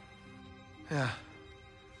time here. Yeah.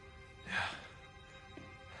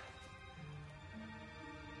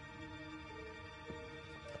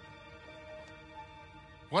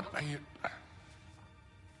 What are you...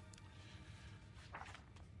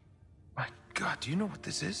 My God, do you know what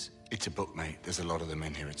this is? It's a book, mate. There's a lot of them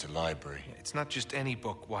in here. It's a library. It's not just any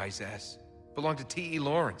book, wise ass. Belonged to T.E.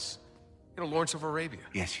 Lawrence. You know, Lawrence of Arabia.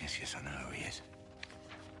 Yes, I know who he is.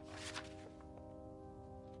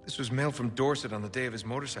 This was mailed from Dorset on the day of his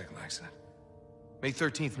motorcycle accident. May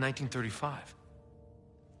 13th, 1935.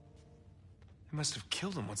 They must have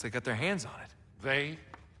killed him once they got their hands on it. They?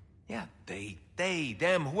 Yeah, they,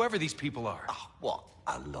 them, whoever these people are. Oh, what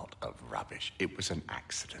a lot of rubbish. It was an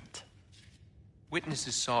accident.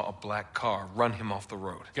 Witnesses saw a black car run him off the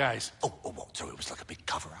road. Guys. Oh, what? So it was like a big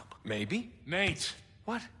cover-up? Maybe. Nate.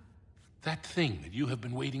 What? That thing that you have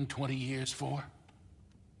been waiting 20 years for?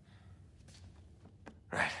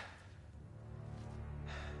 Right.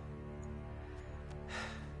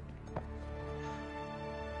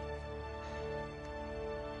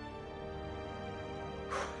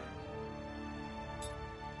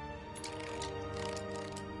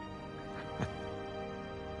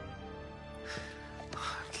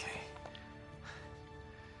 Okay.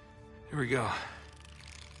 Here we go.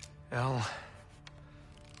 L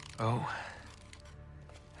O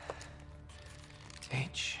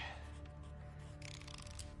H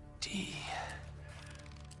D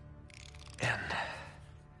N.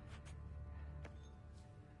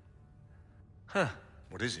 Huh.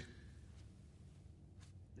 What is it?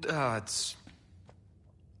 It's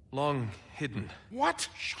long hidden. What?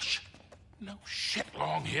 Shush. No shit,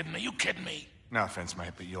 long hidden. Are you kidding me? No offense,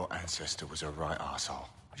 mate, but your ancestor was a right arsehole.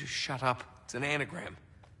 Just shut up. It's an anagram.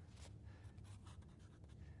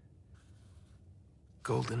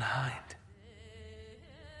 Golden Hind.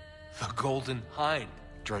 The Golden Hind.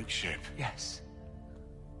 Drake's ship. Yes.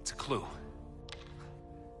 It's a clue.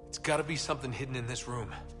 It's gotta be something hidden in this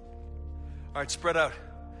room. All right, spread out.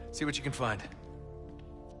 See what you can find.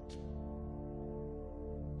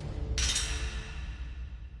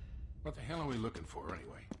 What the hell are we looking for,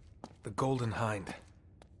 anyway? The Golden Hind.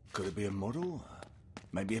 Could it be a model?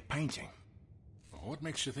 Maybe a painting? Well, what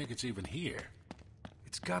makes you think it's even here?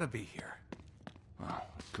 It's gotta be here. Well,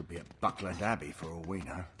 it could be at Buckland Abbey for all we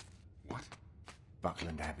know. What?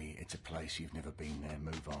 Buckland Abbey, it's a place you've never been there.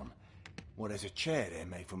 Move on. Well, there's a chair there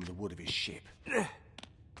made from the wood of his ship.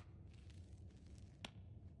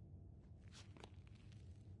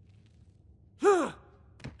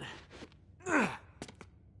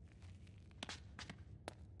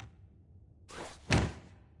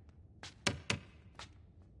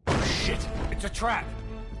 Shit! It's a trap!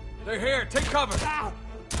 They're here! Take cover! Ow.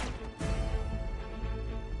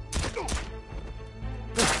 Oh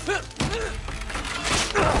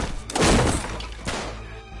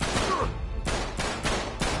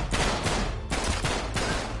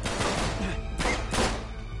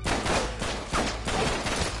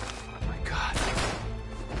my God.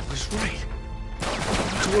 I was right.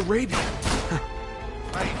 To Arabia.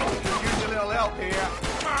 Hey, could use a little help here.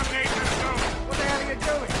 Come on, Nate, let's go! What the hell are you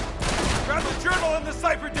doing? Grab the journal and the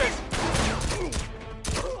cipher disc!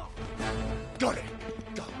 Got it!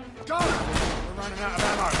 Go! We're running out of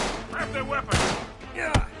ammo. Grab their weapons!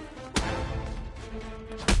 Yeah.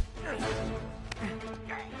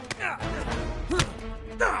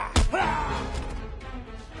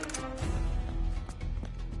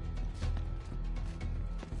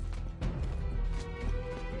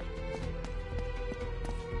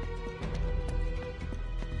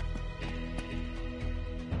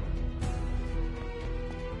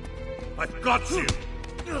 I've got you!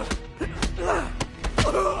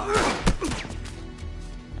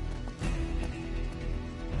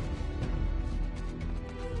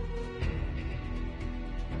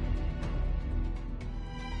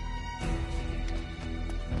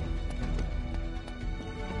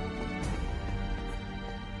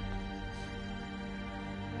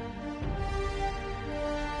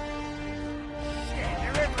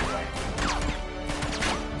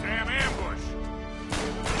 Damn ambush!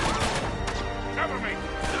 Cover me!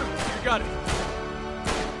 You got it.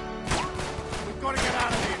 We've got to get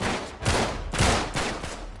out of here.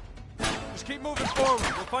 Just keep moving forward.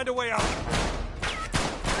 We'll find a way out.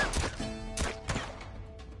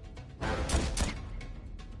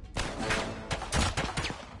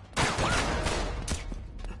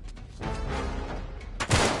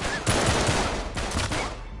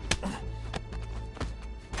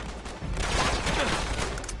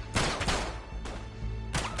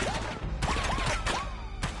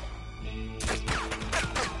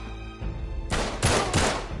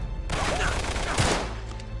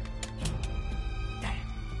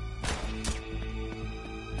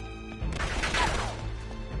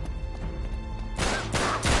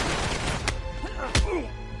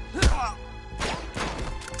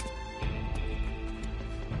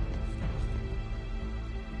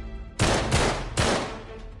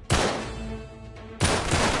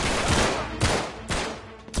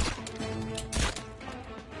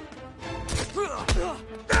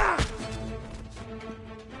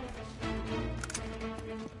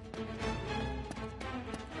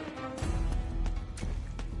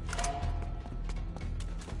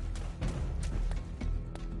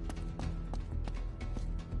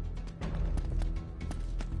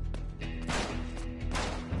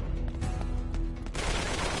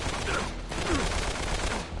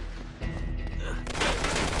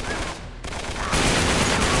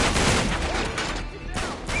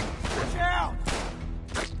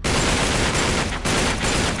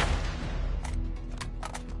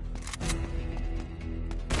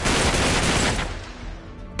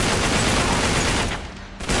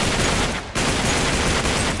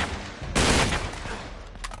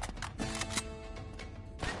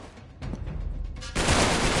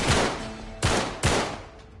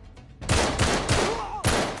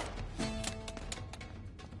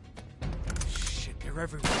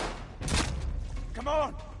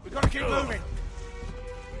 on! We've got to keep moving!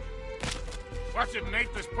 Watch it,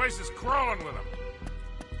 Nate. This place is crawling with them.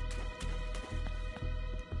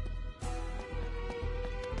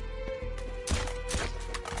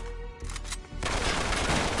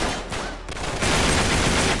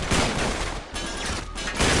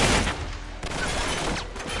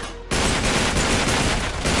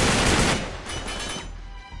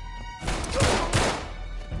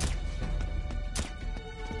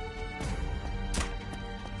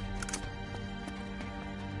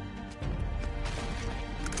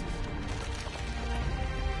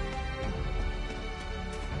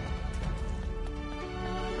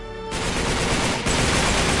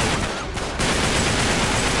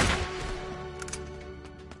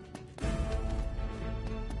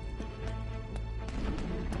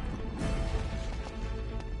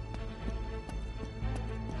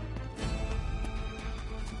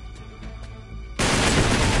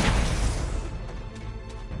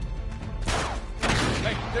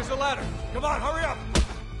 There's a ladder. Come on, hurry up!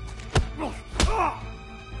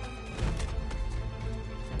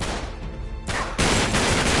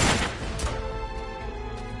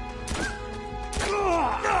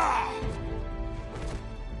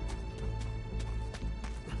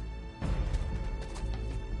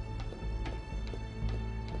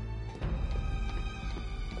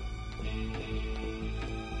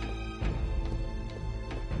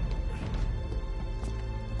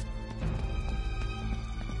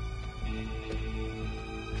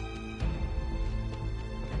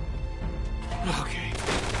 Okay.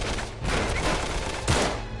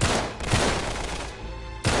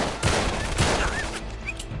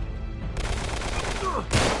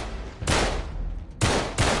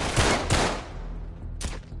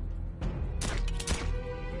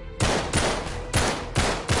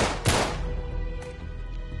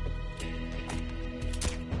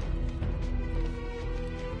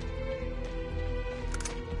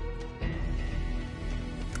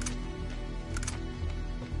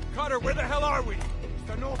 Carter, where the hell are we? It's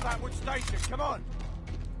the North Atwood Station. Come on!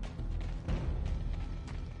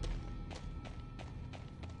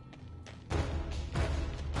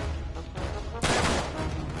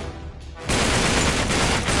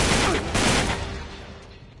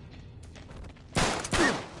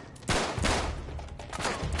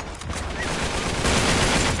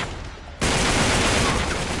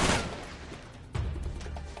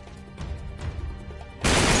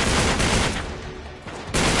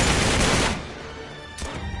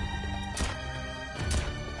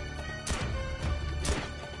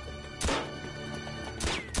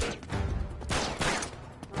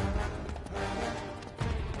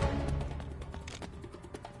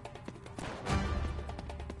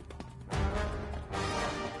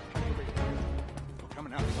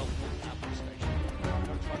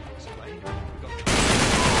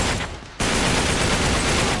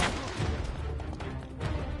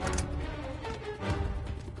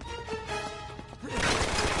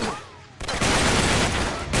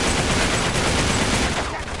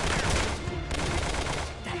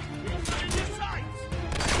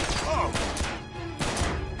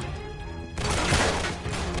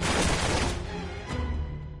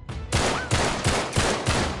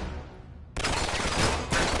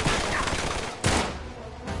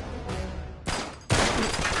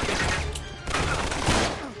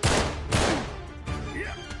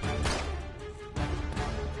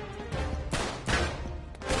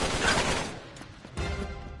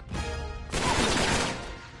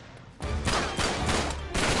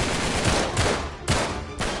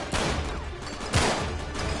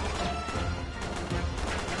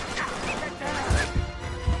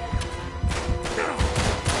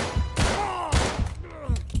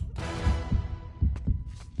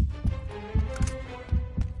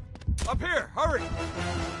 Up here, hurry!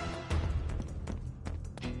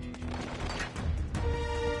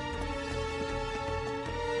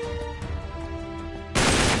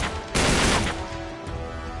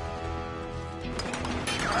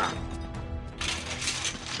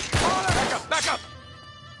 Back up, back up!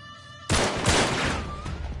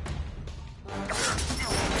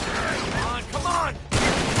 Come on!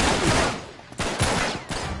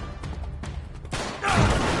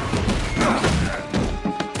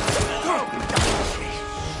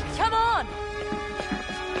 Come on!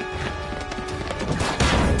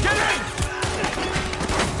 Get in!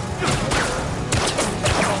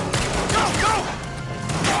 Go, go!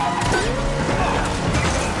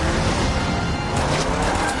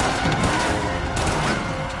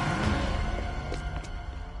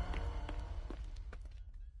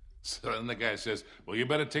 So then the guy says, well, you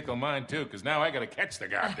better tickle mine, too, because now I got to catch the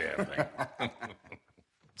goddamn thing.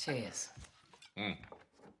 Cheers.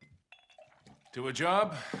 To a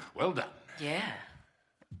job, well done. Yeah.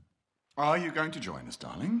 Are you going to join us,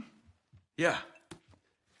 darling? Yeah.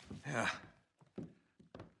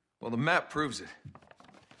 Well, the map proves it.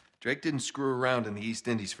 Drake didn't screw around in the East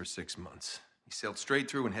Indies for 6 months. He sailed straight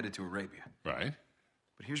through and headed to Arabia. Right.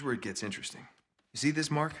 But here's where it gets interesting. You see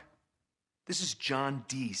this mark? This is John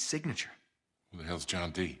Dee's signature. Who the hell's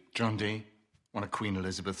John Dee? John Dee, one of Queen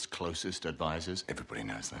Elizabeth's closest advisors. Everybody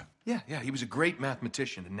knows that. Yeah, he was a great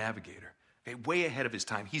mathematician and navigator. Okay, way ahead of his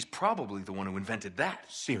time. He's probably the one who invented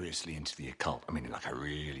that. Seriously into the occult. I mean, like a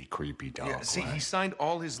really creepy dark Yeah, see, way. he signed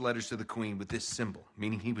all his letters to the Queen with this symbol,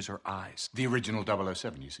 meaning he was her eyes. The original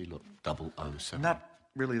 007, you see, look, 007. Not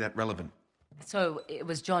really that relevant. So it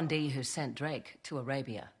was John Dee who sent Drake to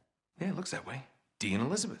Arabia. Yeah, it looks that way. Dee and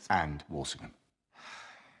Elizabeth. And Walsingham.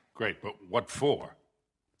 Great, but what for?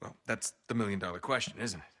 Well, that's the million-dollar question,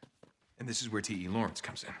 isn't it? And this is where T.E. Lawrence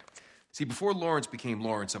comes in. See, before Lawrence became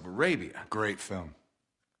Lawrence of Arabia... Great film.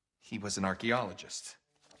 He was an archaeologist.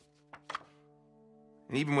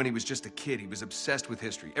 And even when he was just a kid, he was obsessed with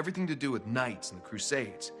history. Everything to do with knights and the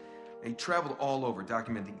Crusades. And he traveled all over,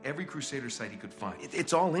 documenting every Crusader site he could find.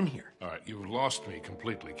 It's all in here. All right, you've lost me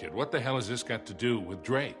completely, kid. What the hell has this got to do with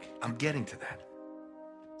Drake? I'm getting to that.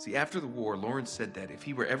 See, after the war, Lawrence said that if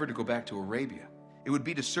he were ever to go back to Arabia, it would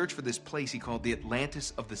be to search for this place he called the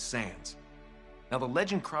Atlantis of the Sands. Now, the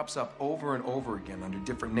legend crops up over and over again under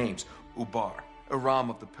different names. Ubar, Aram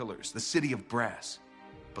of the Pillars, the City of Brass.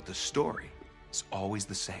 But the story is always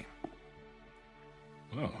the same.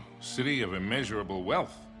 Oh, city of immeasurable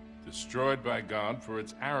wealth, destroyed by God for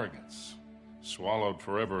its arrogance, swallowed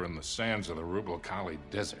forever in the sands of the Rubel Khali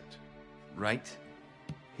Desert. Right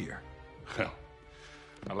here. Well,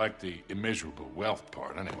 I like the immeasurable wealth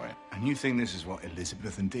part, anyway. And you think this is what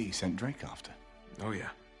Elizabeth and Dee sent Drake after? Oh, yeah.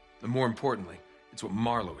 And more importantly, it's what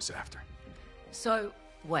Marlowe is after. So,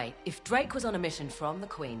 wait, if Drake was on a mission from the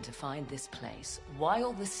Queen to find this place, why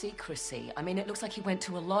all the secrecy? I mean, it looks like he went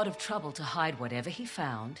to a lot of trouble to hide whatever he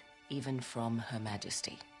found, even from Her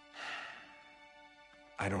Majesty.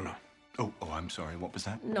 I don't know. Oh, I'm sorry, what was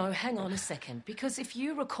that? No, hang on a second. Because if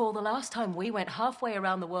you recall, the last time we went halfway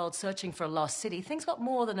around the world searching for a lost city, things got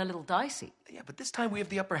more than a little dicey. Yeah, but this time we have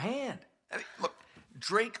the upper hand. I mean, look,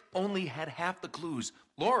 Drake only had half the clues.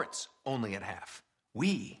 Lawrence only had half.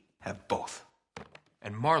 We have both.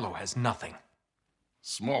 And Marlowe has nothing.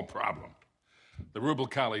 Small problem. The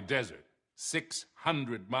Rubel Khali Desert,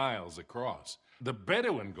 600 miles across. The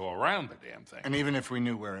Bedouin go around the damn thing. And even if we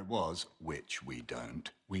knew where it was, which we don't,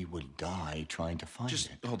 we would die trying to find it. Just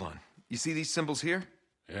hold on. You see these symbols here?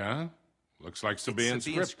 Yeah? Looks like Sabaean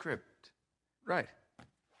script. Right.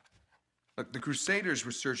 Look, the Crusaders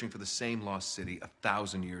were searching for the same lost city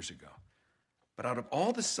 1,000 years ago. But out of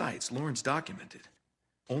all the sites Lawrence documented,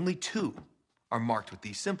 only 2 are marked with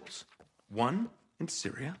these symbols. One in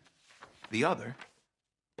Syria, the other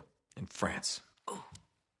in France. Oh.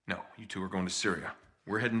 No, you 2 are going to Syria.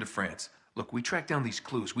 We're heading to France. Look, we track down these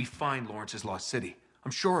clues. We find Lawrence's lost city.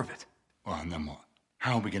 I'm sure of it. Well, and then what?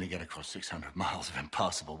 How are we going to get across 600 miles of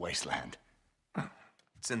impassable wasteland?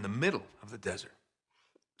 It's in the middle of the desert.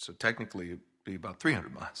 So technically, it'd be about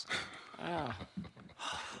 300 miles. Oh.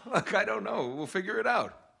 Look, I don't know. We'll figure it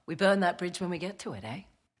out. We burn that bridge when we get to it, eh?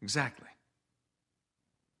 Exactly.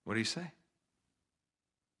 What do you say?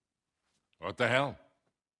 What the hell?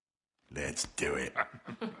 Let's do it.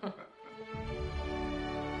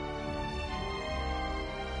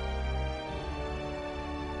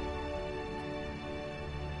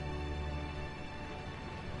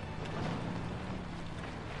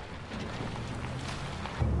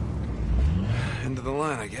 End of the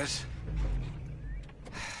line, I guess.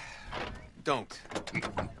 Don't.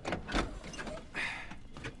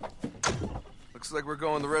 Looks like we're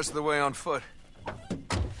going the rest of the way on foot.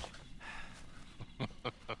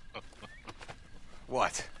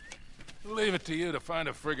 What? Leave it to you to find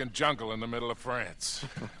a friggin' jungle in the middle of France.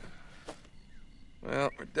 Well,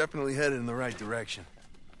 we're definitely headed in the right direction.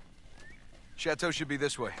 Chateau should be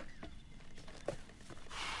this way.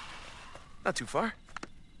 Not too far.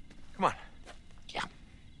 Come on. Yeah.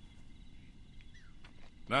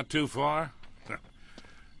 Not too far?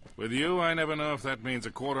 With you, I never know if that means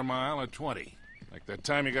a quarter mile or 20. Like that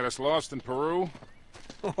time you got us lost in Peru?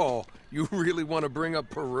 Oh, you really want to bring up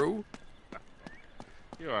Peru?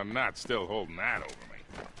 You are not still holding that over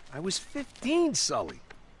me. I was 15, Sully.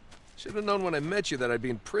 Should have known when I met you that I'd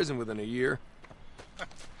be in prison within a year.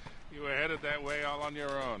 You were headed that way all on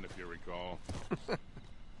your own, if you recall.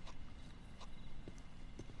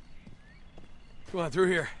 Come on,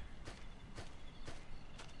 through here.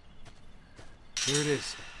 Here it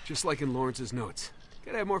is, just like in Lawrence's notes.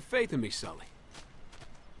 Gotta have more faith in me, Sully.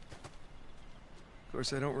 Of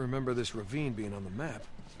course, I don't remember this ravine being on the map.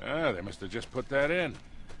 Ah, they must have just put that in.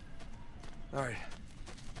 All right.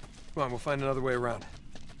 Come on, we'll find another way around.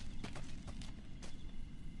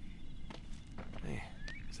 Hey,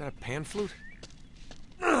 is that a pan flute?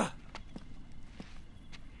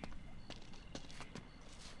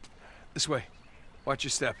 This way. Watch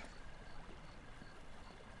your step.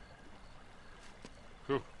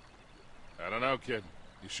 Whew. I don't know, kid.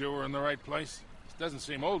 You sure we're in the right place? This doesn't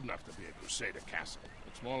seem old enough to be a Crusader castle.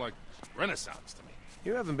 Looks more like Renaissance to me.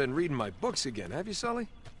 You haven't been reading my books again, have you, Sully?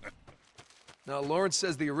 Now, Lawrence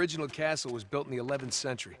says the original castle was built in the 11th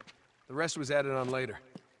century. The rest was added on later.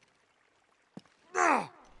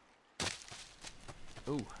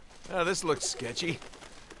 Ooh. Oh, this looks sketchy.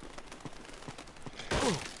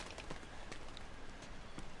 Ooh.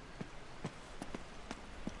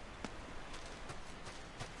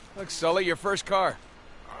 Look, Sully, your first car.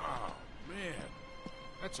 Oh, man.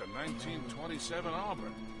 That's a 1927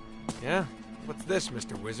 Auburn. Yeah? What's this,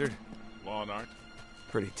 Mr. Wizard? Lawn art.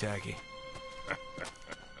 Pretty tacky.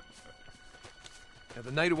 Now,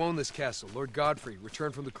 the knight who owned this castle, Lord Godfrey,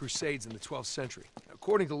 returned from the Crusades in the 12th century.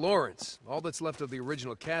 According to Lawrence, all that's left of the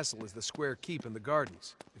original castle is the square keep and the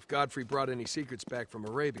gardens. If Godfrey brought any secrets back from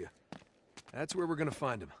Arabia, that's where we're gonna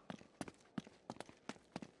find him.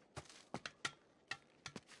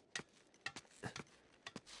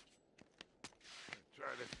 Try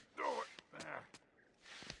this door.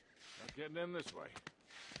 Not getting in this way.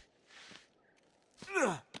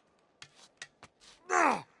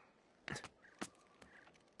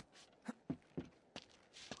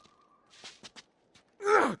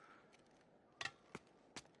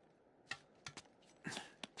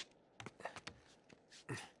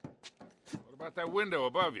 What about that window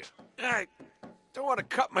above you? I don't want to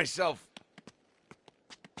cut myself.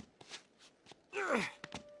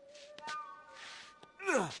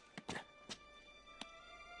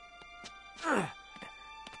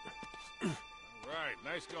 Right,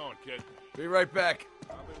 nice going, kid. Be right back.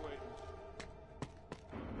 I'll be waiting.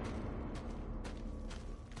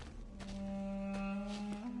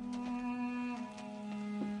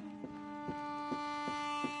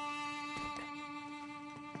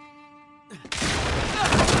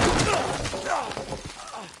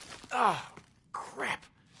 Oh, crap.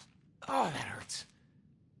 Oh, that hurts.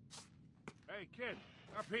 Hey, kid,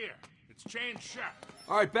 up here. It's chained shut.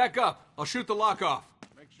 All right, back up. I'll shoot the lock off.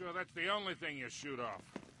 Make sure that's the only thing you shoot off.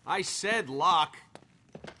 I said lock.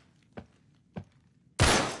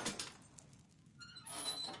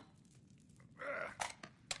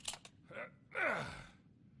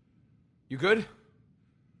 You good?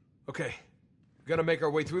 Okay. We gotta make our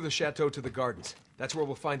way through the chateau to the gardens. That's where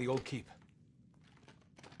we'll find the old keep.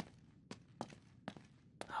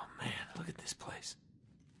 Oh, man, look at this place.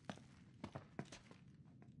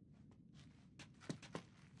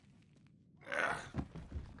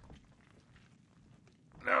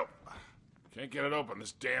 Nope. Can't get it open.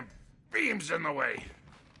 This damn beam's in the way.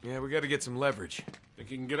 Yeah, we gotta get some leverage. Think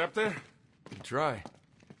you can get up there? We'll try.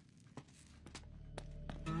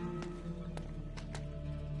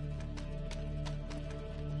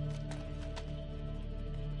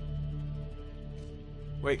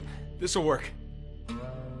 Wait, this'll work.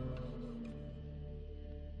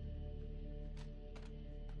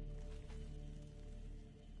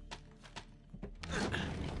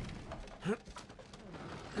 There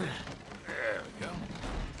we go.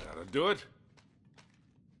 That'll do it.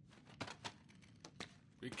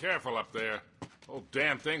 Be careful up there. Whole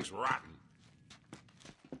damn thing's rotten.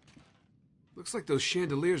 Looks like those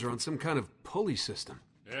chandeliers are on some kind of pulley system.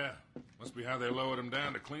 Yeah, must be how they lowered them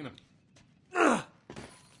down to clean them.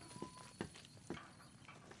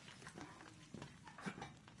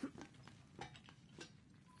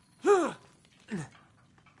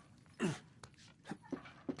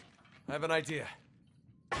 I have an idea.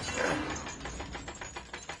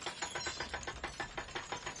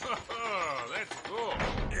 Oh, that's cool.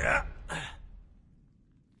 Yeah.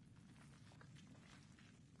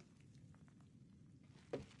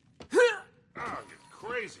 Oh, you're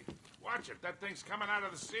crazy. Watch it. That thing's coming out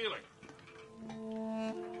of the ceiling.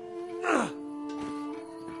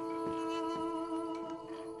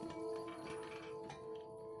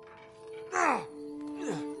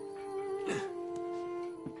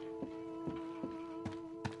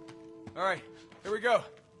 All right, here we go.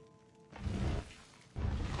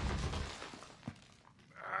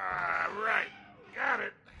 Right. Got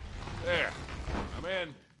it. There. I'm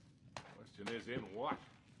in. Question is, in what?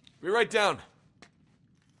 Be right down.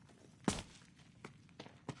 Is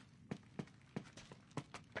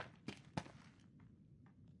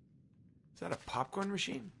that a popcorn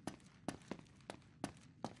machine?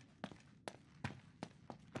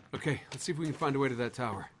 Okay, let's see if we can find a way to that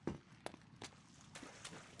tower.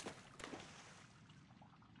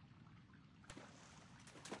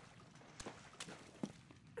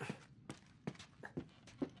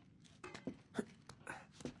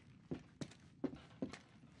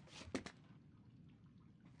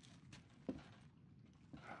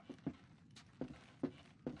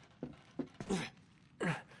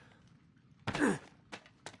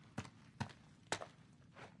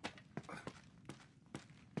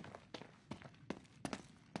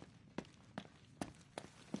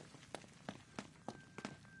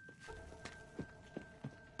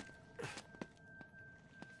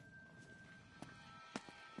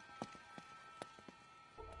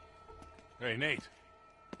 Hey, Nate.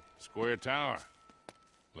 Square tower.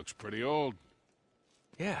 Looks pretty old.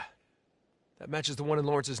 Yeah. That matches the one in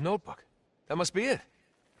Lawrence's notebook. That must be it.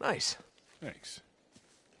 Nice. Thanks.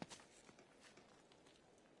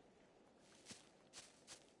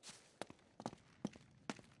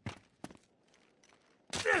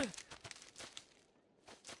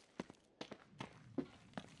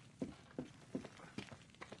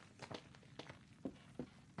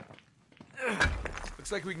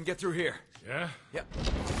 Looks like we can get through here. Yeah? Yep.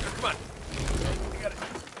 Come on. I got it.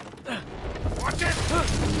 Watch it!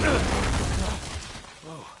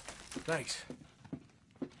 Whoa. Thanks.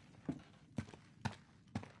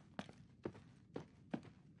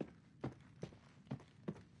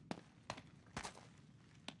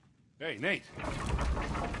 Hey, Nate.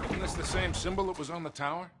 Isn't this the same symbol that was on the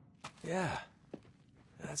tower? Yeah.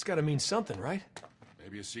 That's gotta mean something, right?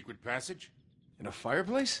 Maybe a secret passage? In a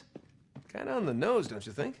fireplace? Kinda on the nose, don't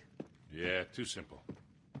you think? Yeah, too simple.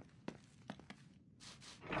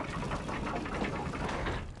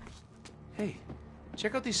 Hey,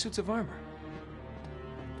 check out these suits of armor.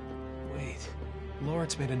 Wait,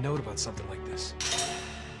 Lawrence made a note about something like this.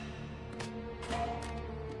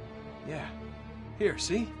 Yeah. Here,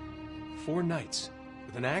 see? 4 knights.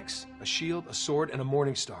 With an axe, a shield, a sword, and a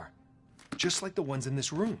morning star. Just like the ones in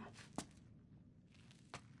this room.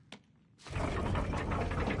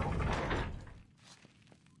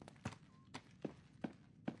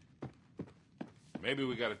 Maybe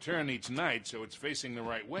we gotta turn each knight so it's facing the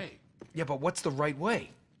right way. Yeah, but what's the right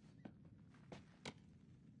way?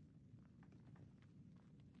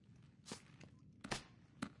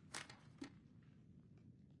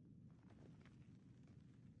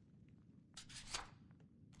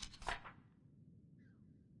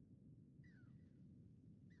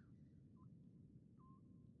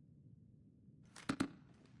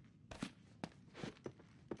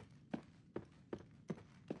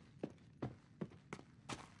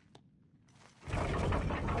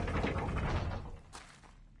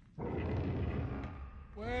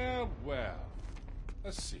 Well,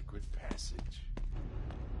 a secret passage.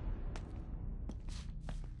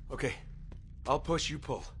 Okay, I'll push, you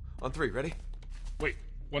pull. On 3, ready? Wait,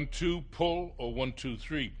 1, 2, pull, or 1, 2,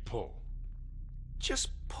 3, pull? Just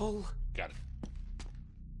pull. Got it.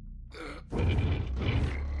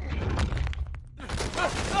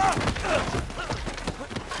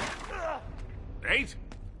 Nate?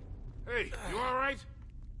 Hey, you all right?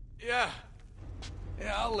 Yeah.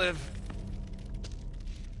 Yeah, I'll live.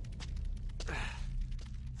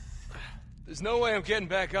 There's no way I'm getting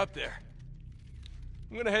back up there.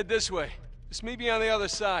 I'm gonna head this way. Just meet me on the other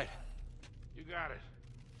side. You got it.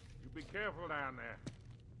 You be careful down there.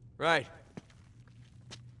 Right.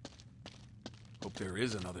 Hope there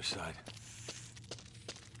is another side.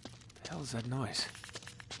 The hell is that noise?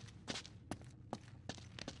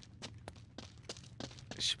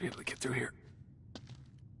 I should be able to get through here.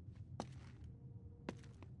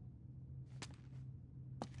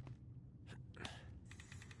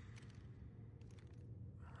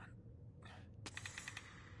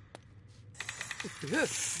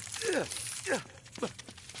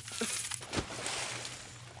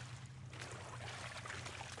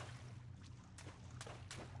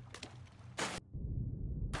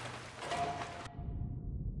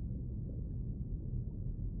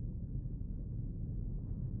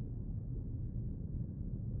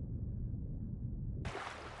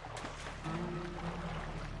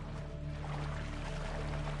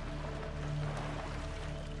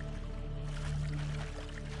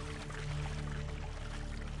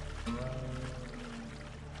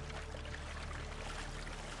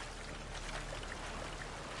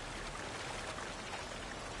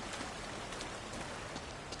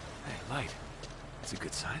 Light. That's a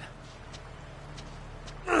good sign.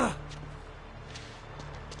 Oh,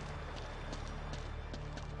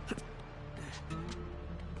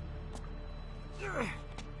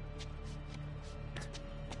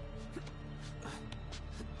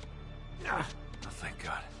 thank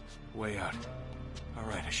God. Way out. All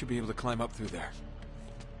right, I should be able to climb up through there.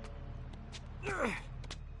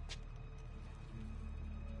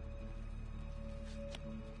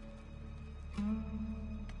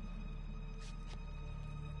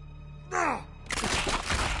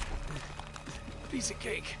 Piece of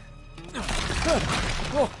cake.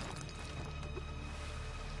 Oh.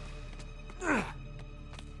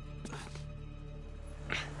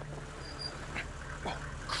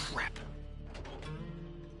 Crap.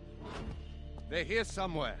 They're here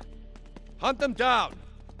somewhere. Hunt them down.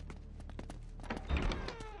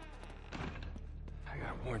 I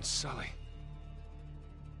gotta warn Sully.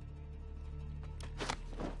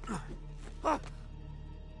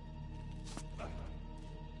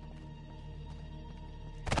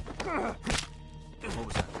 What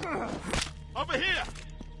was that? Over here!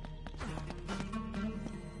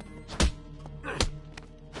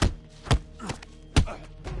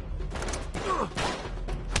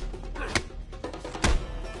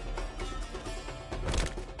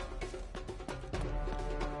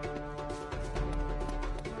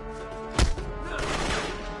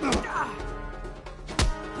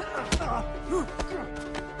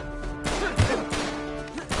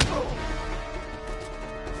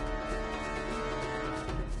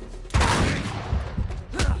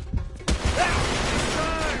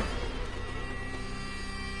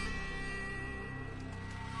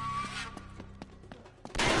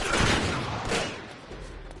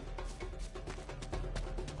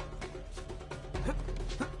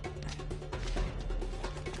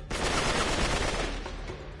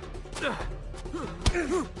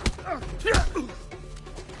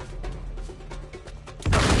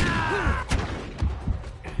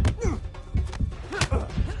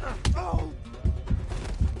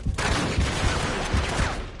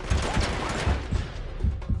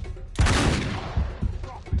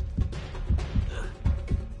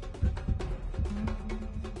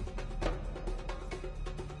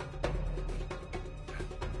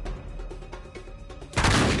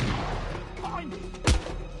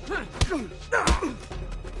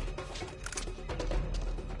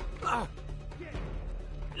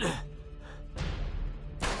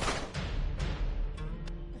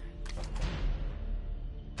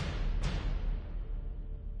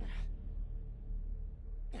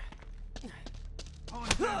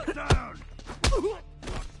 Down!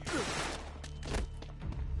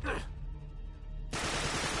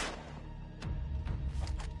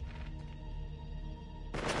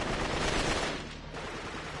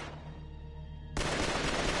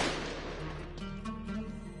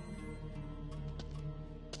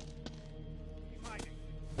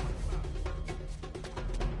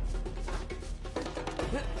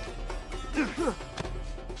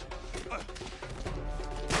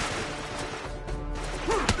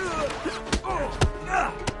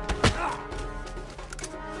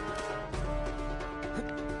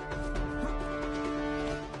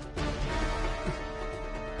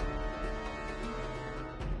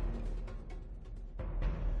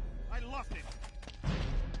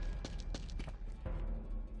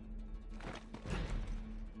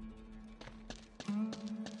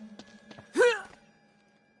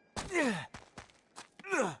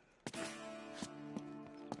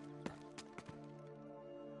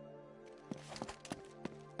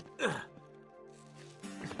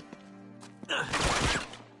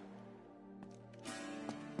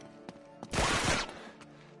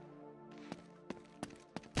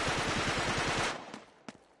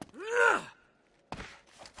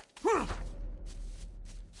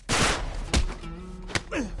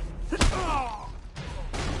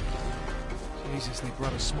 Jesus, they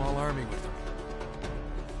brought a small army with them.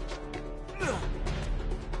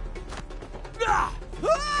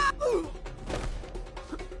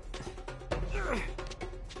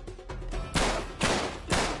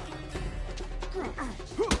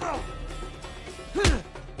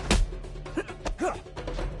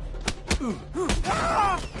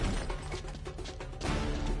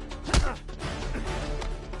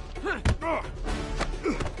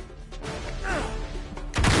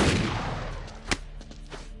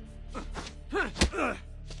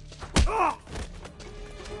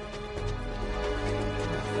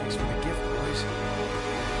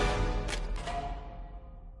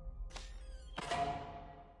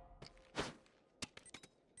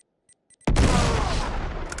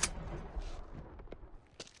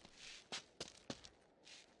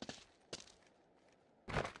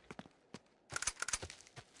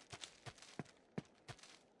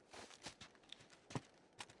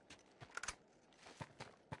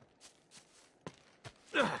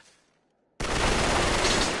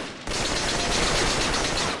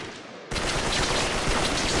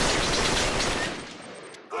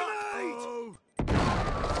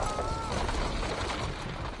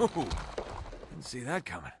 Ooh, didn't see that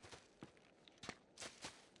coming.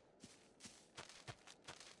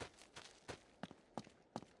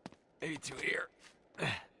 Maybe through here.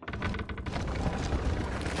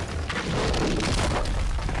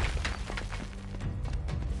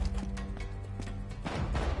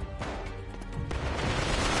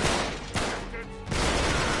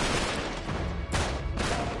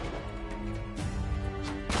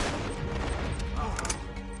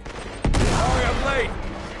 Sorry, I'm late.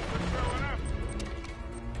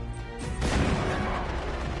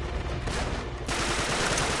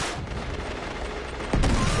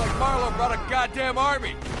 Looks like Marlowe brought a goddamn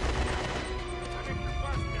army.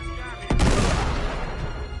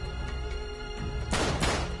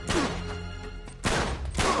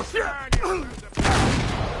 Looks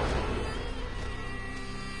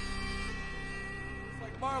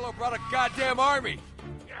like Marlowe brought a goddamn army.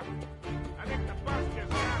 I think the bus just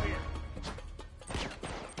got here.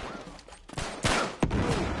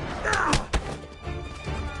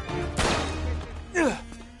 Where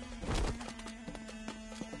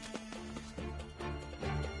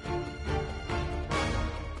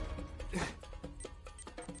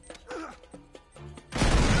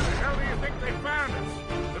the hell do you think they found us?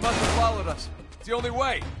 They must have followed us. It's the only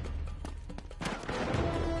way.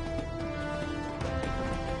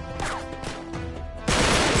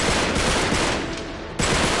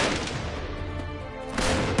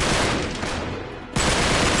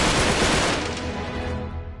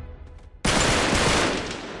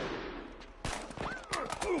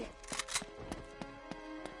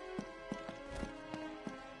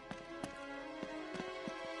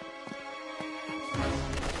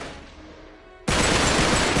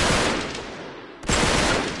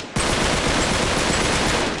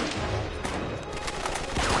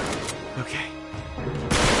 Okay.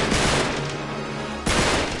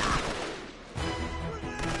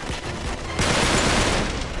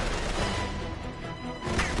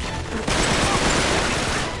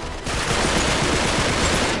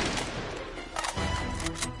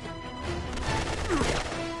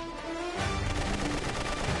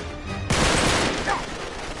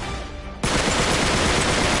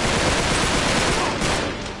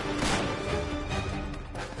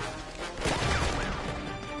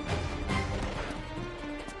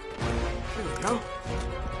 Here we go.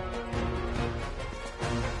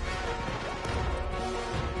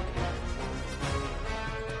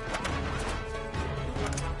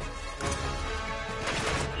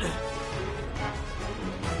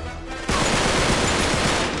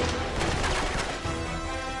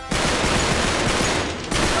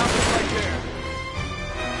 Stop it right there.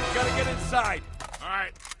 Gotta get inside. All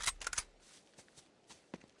right.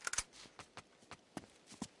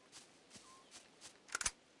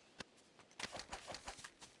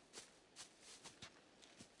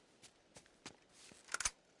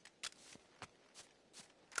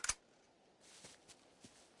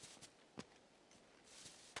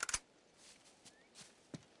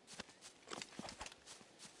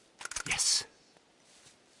 Yes.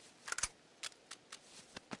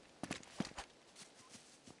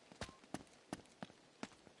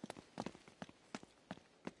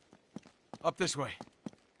 Up this way.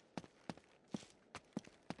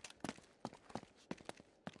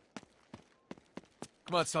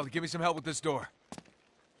 Come on, Sully, give me some help with this door.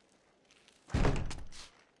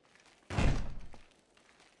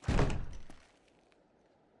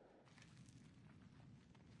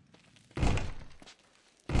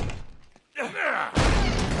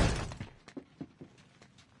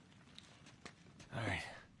 All right.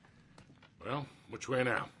 Well, which way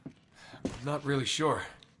now? Not really sure.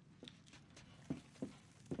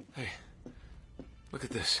 Hey, look at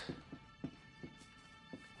this.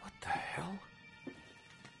 What the hell?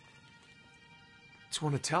 It's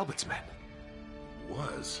one of Talbot's men.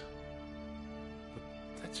 Was. But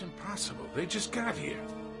that's impossible. They just got here.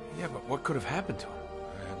 Yeah, but what could have happened to him?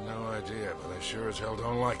 I have no idea, but I sure as hell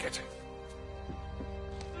don't like it.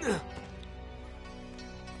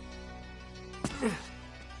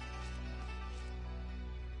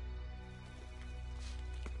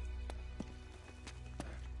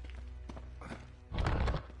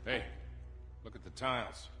 Hey, look at the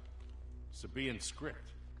tiles. Sabaean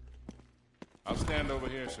script. I'll stand over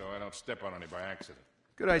here so I don't step on any by accident.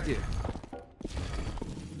 Good idea.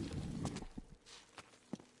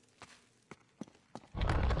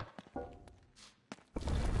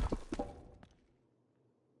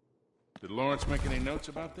 Did Lawrence make any notes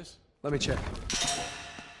about this? Let me check.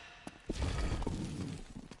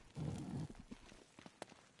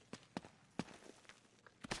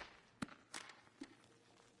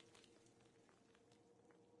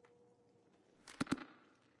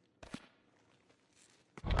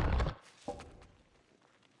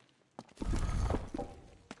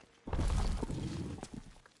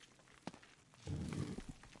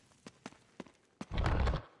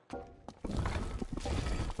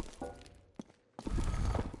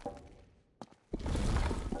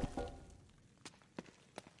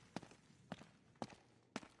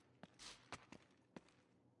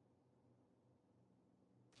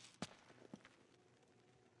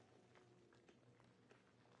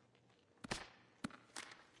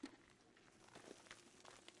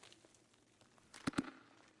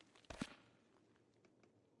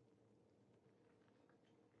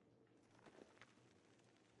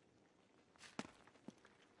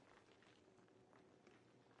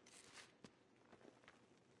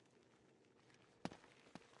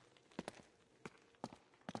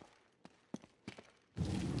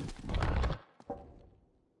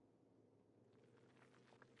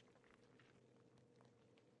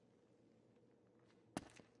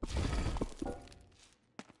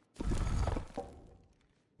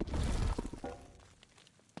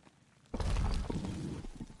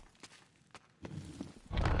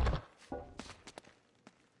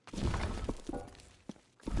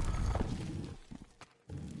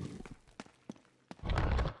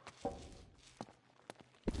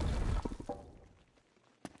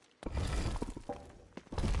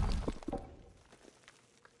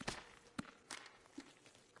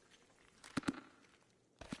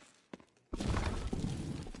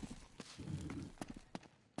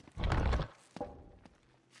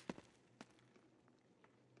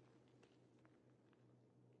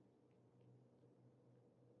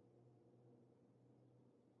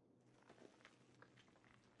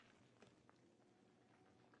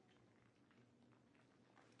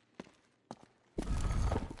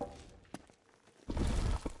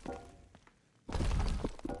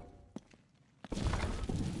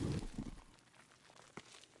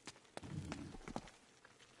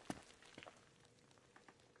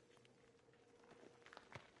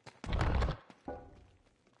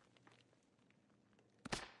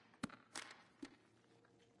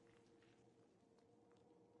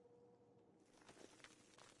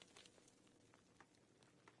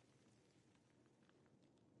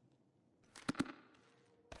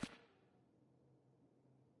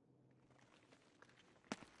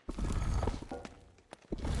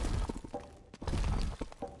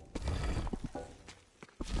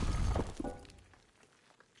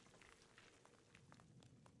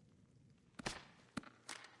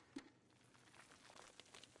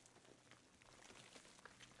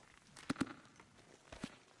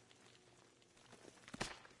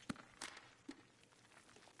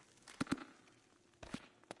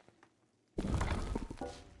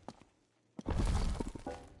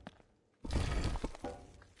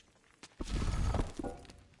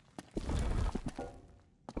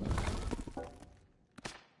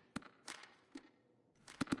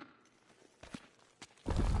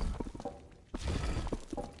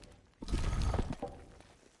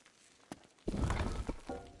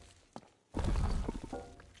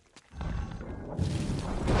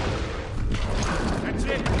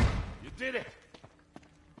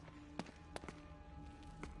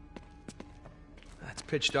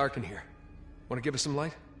 pitch dark in here. Want to give us some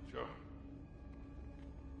light? Sure.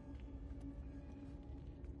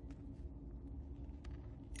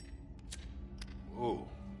 Whoa.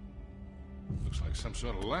 Looks like some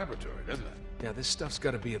sort of laboratory, doesn't it? Yeah, this stuff's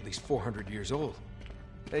got to be at least 400 years old.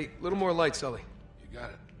 Hey, little more light, Sully. You got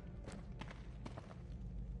it.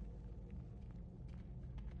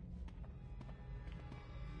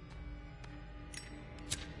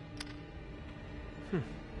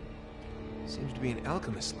 Seems to be an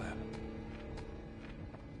alchemist lab.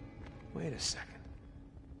 Wait a second.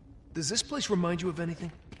 Does this place remind you of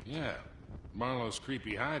anything? Yeah. Marlowe's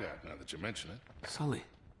creepy hideout, now that you mention it. Sully.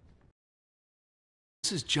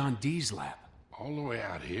 This is John Dee's lab. All the way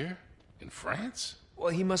out here? In France? Well,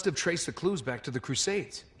 he must have traced the clues back to the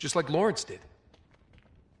Crusades, just like Lawrence did.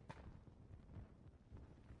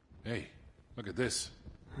 Hey, look at this.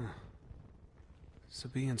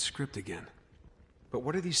 Sabaean script again. But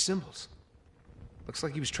what are these symbols? Looks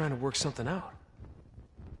like he was trying to work something out.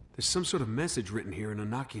 There's some sort of message written here in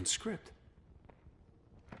Enochian script.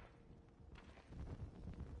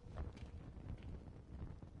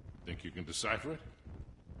 Think you can decipher it?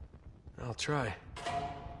 I'll try.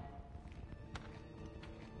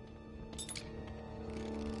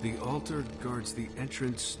 The altar guards the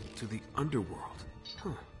entrance to the underworld.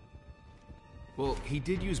 Huh. Well, he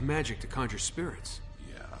did use magic to conjure spirits.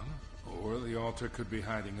 Yeah. Or the altar could be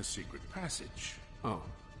hiding a secret passage. Oh.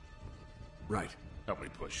 Right. Help me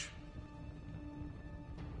push.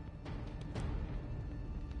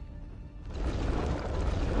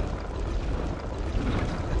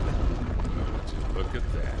 Look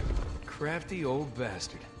at that. Crafty old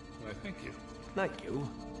bastard. Why, thank you. Not you.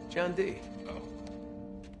 John D. Oh.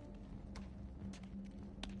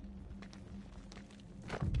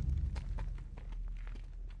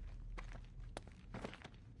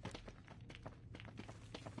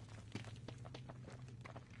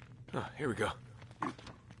 Oh, here we go.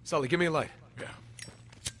 Sully, give me a light. Yeah.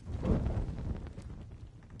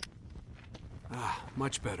 Ah,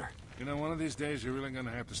 much better. You know, one of these days you're really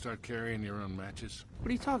gonna have to start carrying your own matches. What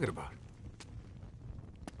are you talking about?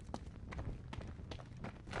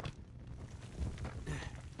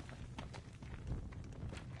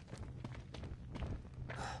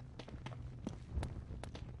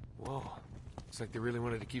 Whoa. Looks like they really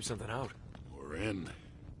wanted to keep something out. We're in.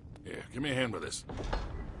 Here, give me a hand with this.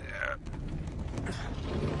 Yeah.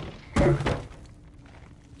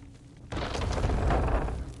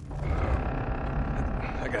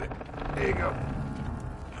 I got it. There you go.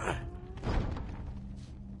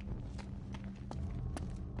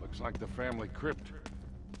 Looks like the family crypt.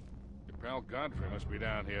 Your pal Godfrey must be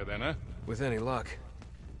down here then, huh? With any luck.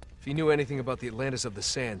 If he knew anything about the Atlantis of the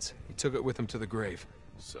Sands, he took it with him to the grave.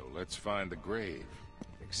 So let's find the grave.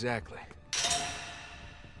 Exactly.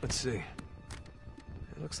 Let's see.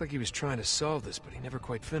 It looks like he was trying to solve this, but he never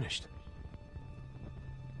quite finished.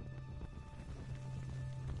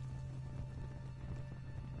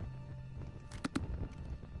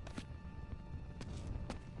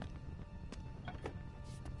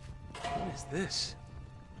 What is this?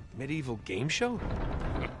 Medieval game show?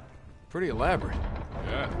 Pretty elaborate.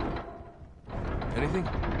 Yeah. Anything?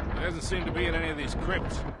 There doesn't seem to be in any of these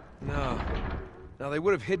crypts. No. Now, they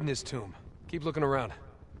would have hidden his tomb. Keep looking around.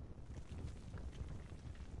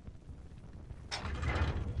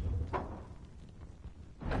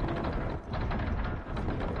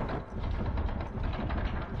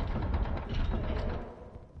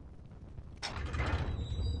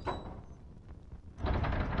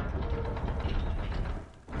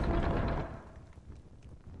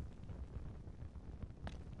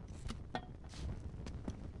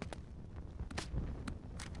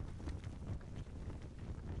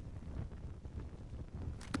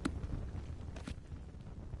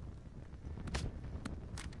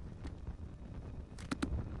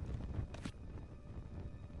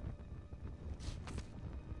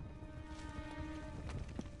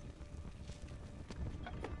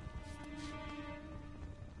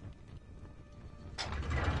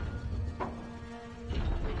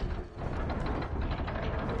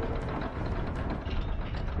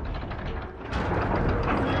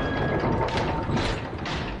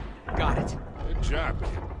 Got it. Good job.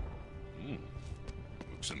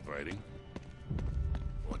 Looks inviting.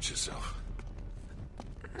 Watch yourself.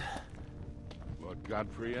 Lord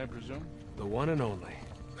Godfrey, I presume? The one and only.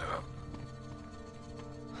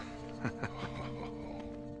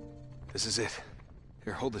 This is it.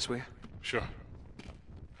 Here, hold this, will you? Sure.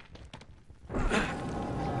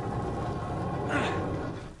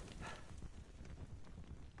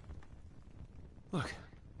 Look,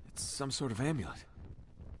 it's some sort of amulet.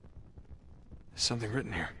 There's something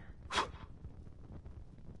written here.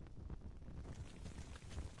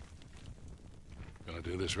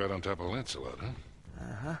 do this right on top of Lancelot, huh?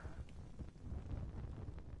 Uh-huh.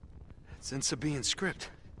 It's in Sabaean script.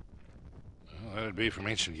 Well, that'd be from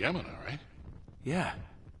ancient Yemen, all right? Yeah.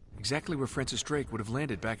 Exactly where Francis Drake would have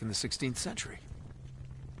landed back in the 16th century.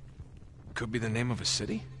 Could be the name of a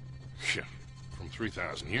city? Yeah, from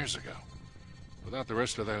 3,000 years ago. Without the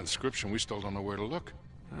rest of that inscription, we still don't know where to look.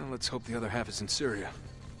 Well, let's hope the other half is in Syria.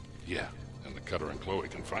 Yeah, and the Cutter and Chloe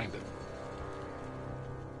can find it.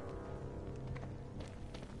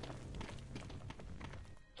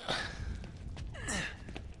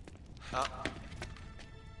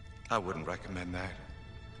 I wouldn't recommend that.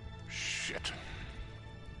 Shit.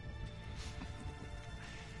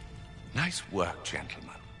 Nice work,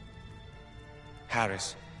 gentlemen.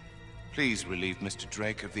 Harris, please relieve Mr.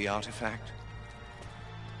 Drake of the artifact.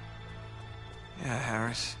 Yeah,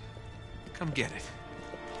 Harris. Come get it.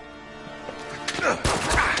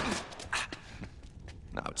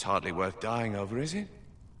 Now, it's hardly worth dying over, is it?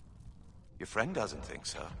 Your friend doesn't think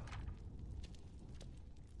so.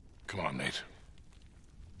 Come on, Nate.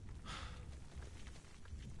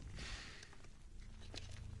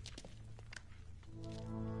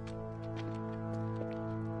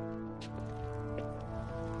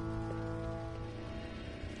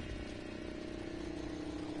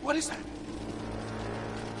 What is that? Oh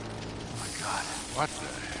my God. What the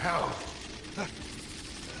hell?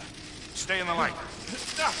 Stay in the light.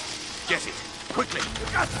 Get it, quickly.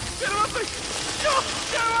 Get him off me!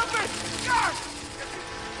 Get him off me!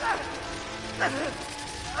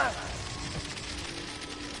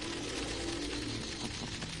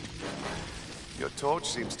 Your torch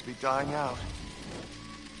seems to be dying out.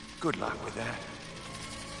 Good luck with that.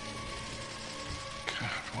 God,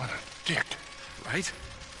 what a dick. Right?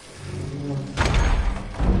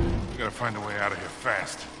 We gotta find a way out of here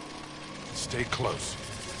fast. Stay close.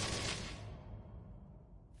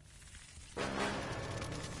 The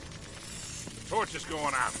torch is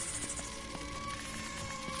going out.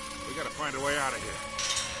 We gotta find a way out of here.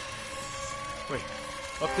 Wait,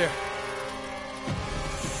 up there.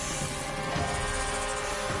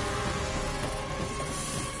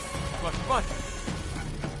 Come on, come on.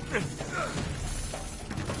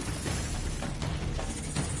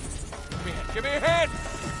 Give me a hand!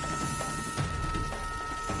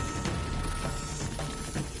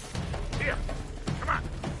 Here, come on.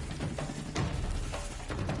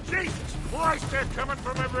 Jesus Christ, they're coming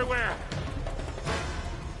from everywhere.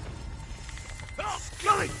 Oh,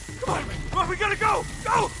 Gully! Come on, we gotta go!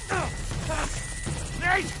 Go!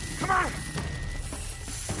 Nate, come on!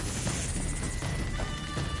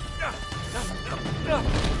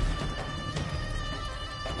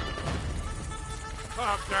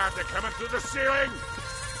 Oh, God, they're coming through the ceiling!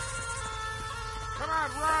 Come on,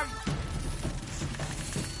 run!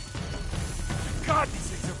 God, these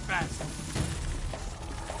things are fast!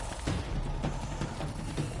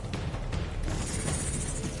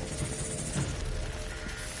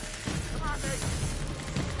 Come on, Nate!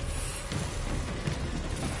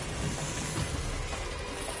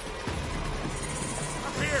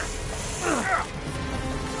 Up here!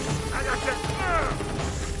 I got you!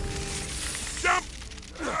 Jump!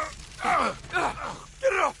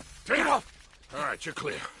 Get it off! Take it off! All right, you're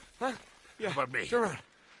clear. Huh? Yeah. How about me? Turn around.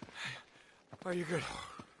 Are you good?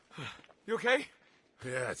 You okay?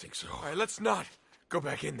 Yeah, I think so. All right, let's not go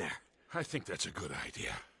back in there. I think that's a good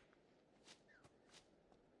idea.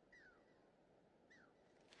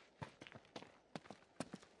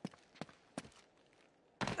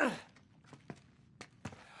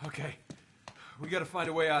 Okay. We gotta find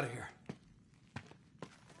a way out of here.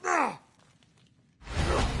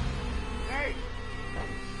 Hey!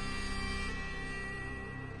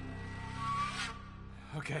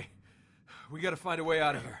 Okay. We gotta find a way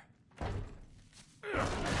out of here. Ah,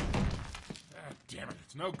 damn it,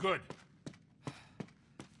 it's no good.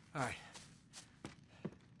 All right.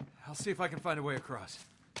 I'll see if I can find a way across.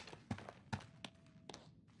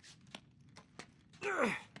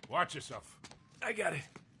 Watch yourself. I got it.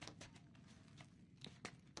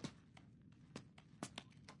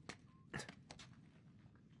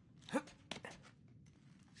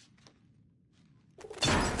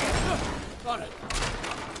 On it.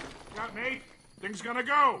 Got Nate? Thing's gonna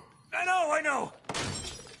go. I know!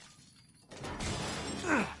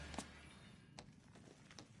 Hey,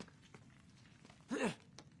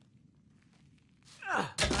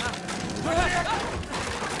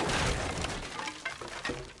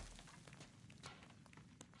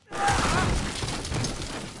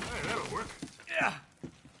 that'll work. Yeah.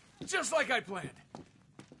 Just like I planned.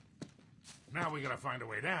 Now we gotta find a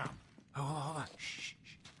way down. Oh, hold on. Shh.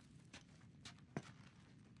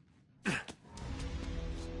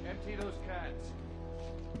 Empty those cans.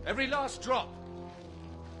 Every last drop.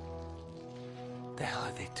 What the hell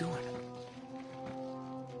are they doing?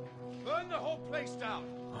 Burn the whole place down.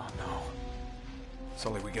 Oh no.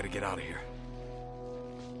 Sully, we gotta get out of here.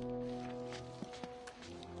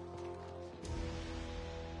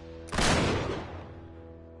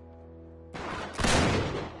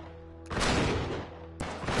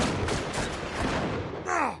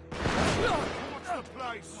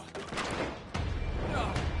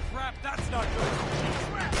 Crap, that's not good.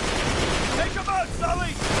 Take him out,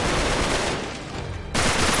 Sully!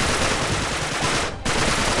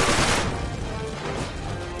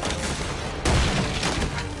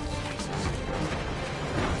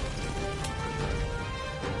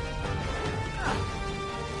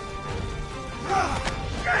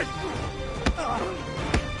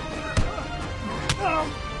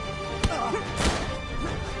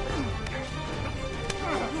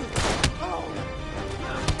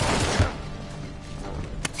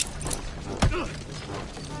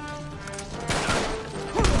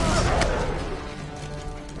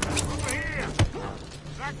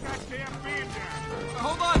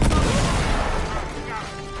 Hold on,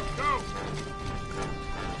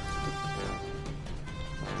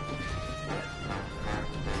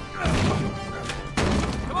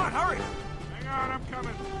 come on, hurry! Hang on, I'm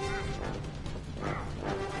coming.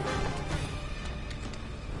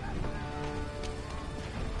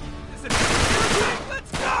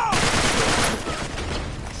 Let's go!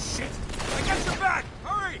 Shit! I got your back!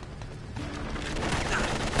 Hurry!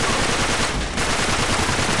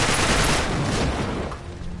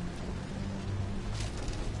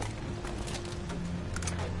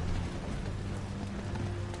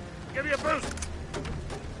 Give me a boost.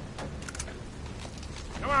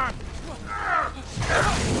 Come on.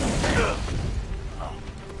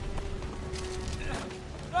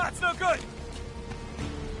 That's no good!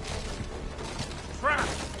 Trap.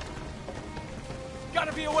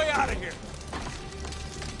 Gotta be a way out of here!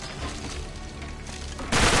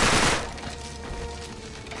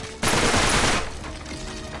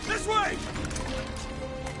 This way!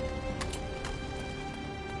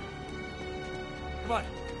 Come on.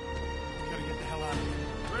 Gotta get the hell out of here.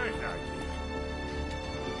 Great idea.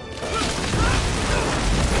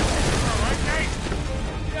 All right, Nate?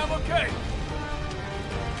 Yeah, I'm okay.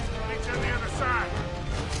 Meet you on the other side.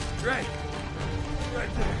 Right.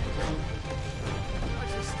 Right there.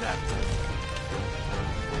 Watch your step.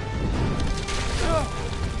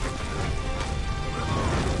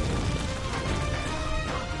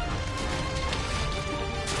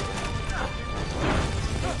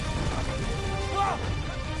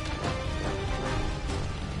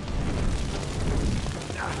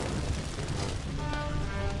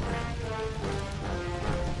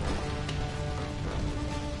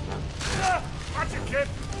 Watch it, kid.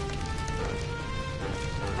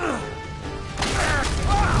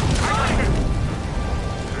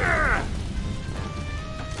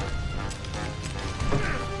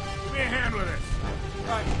 Give me a hand with this.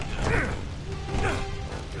 Right.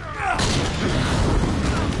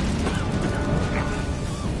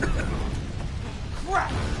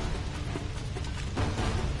 Crap!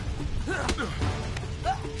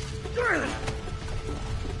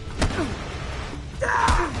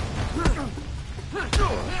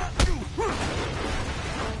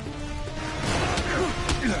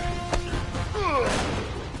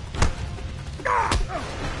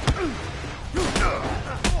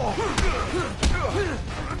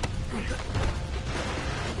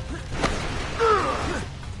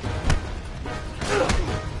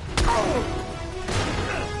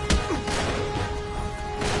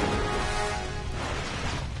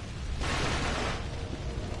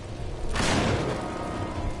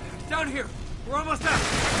 Down here! We're almost out!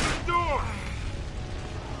 The door.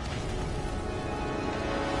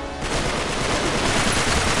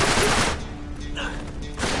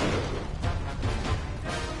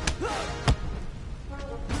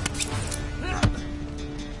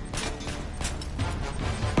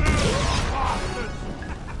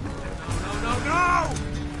 No!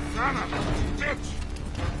 Son of a bitch.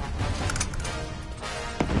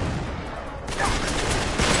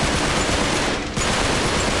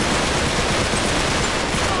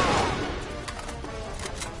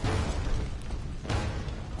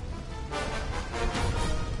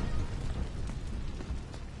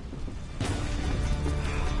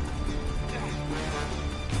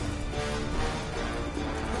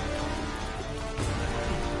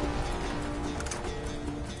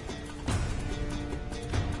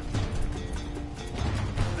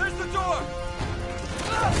 There's the door!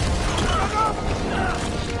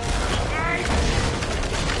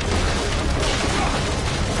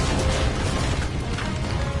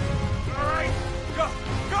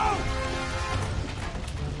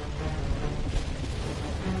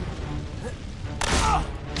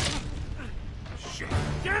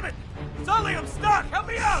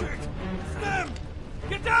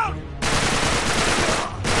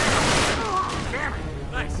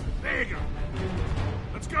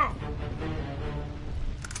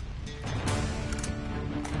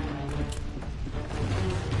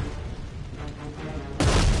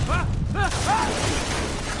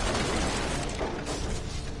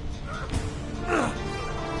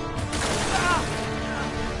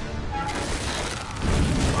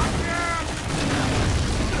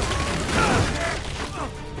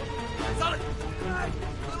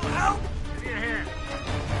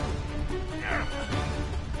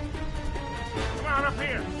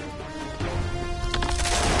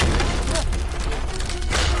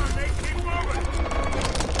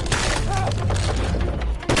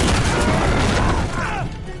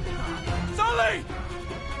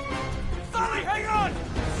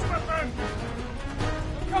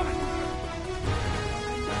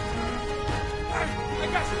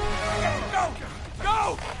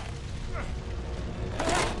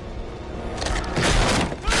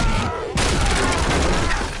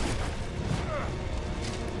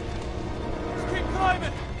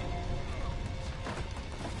 Simon!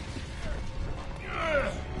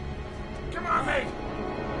 Come on, mate!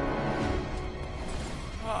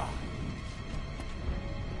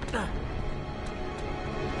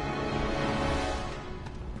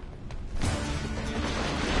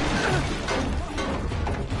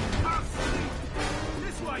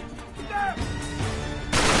 This way! There!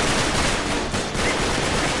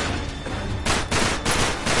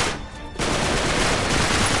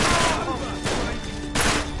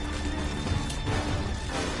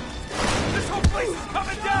 This whole place is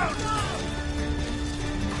coming down!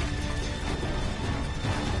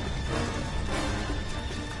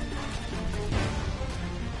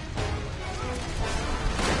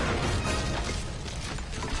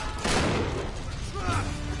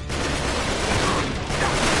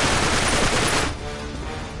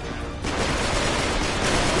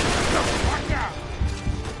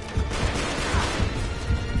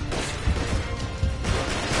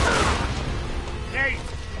 Nate!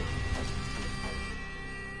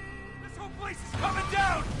 This whole place is coming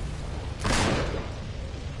down!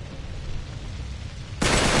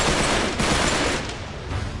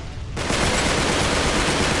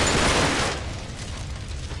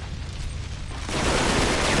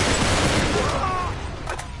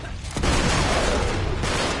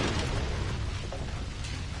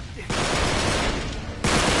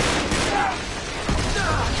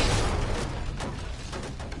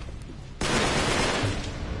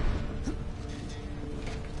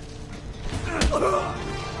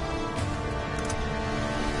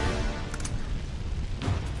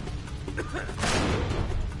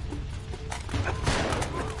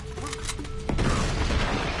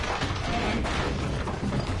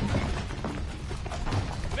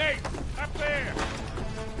 Nate! Up there!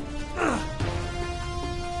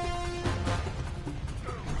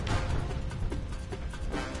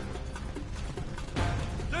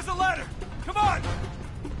 There's a ladder! Come on!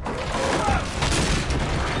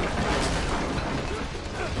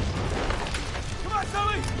 Come on,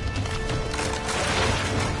 Sully!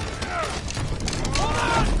 Hold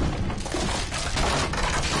on!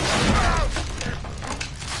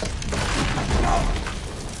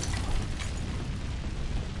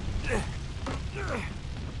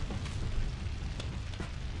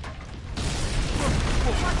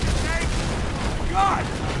 God!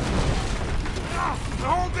 The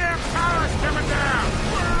whole damn tower is coming down!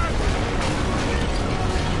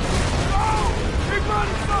 Go! Keep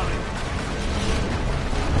running, Sully!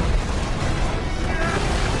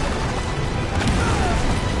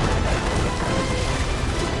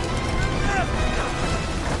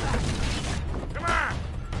 Come on!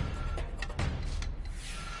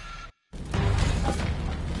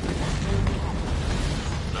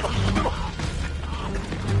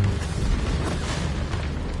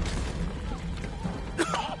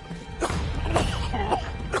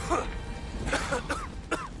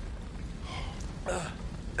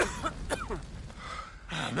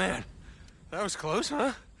 Oh, man. That was close,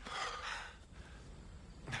 huh?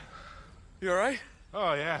 You all right?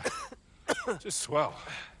 Oh, yeah. Just swell.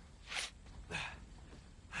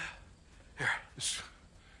 Here. Just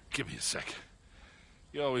give me a sec.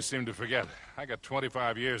 You always seem to forget. I got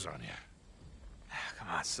 25 years on you. Come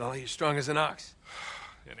on, Sully. You're strong as an ox.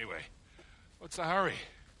 Anyway, what's the hurry?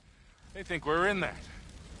 They think we're in that.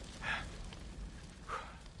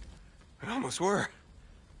 We almost were.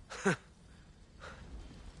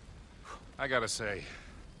 I gotta say,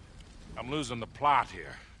 I'm losing the plot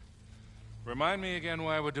here. Remind me again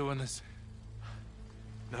why we're doing this?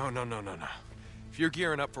 No. If you're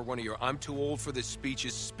gearing up for one of your I'm too old for this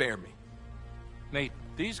speeches, spare me. Nate,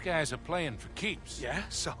 these guys are playing for keeps. Yeah?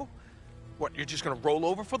 So? What, you're just gonna roll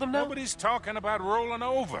over for them now? Nobody's talking about rolling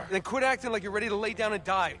over. Then quit acting like you're ready to lay down and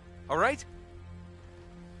die, all right?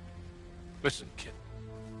 Listen, kid.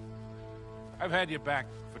 I've had you back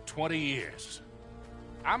for 20 years.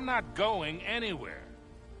 I'm not going anywhere.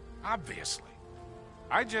 Obviously.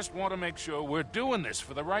 I just want to make sure we're doing this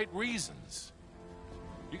for the right reasons.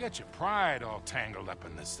 You got your pride all tangled up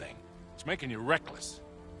in this thing. It's making you reckless.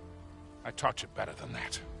 I taught you better than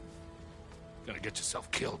that. Gonna get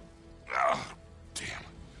yourself killed. Oh, damn.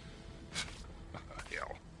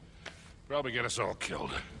 Hell. Probably get us all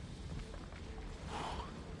killed.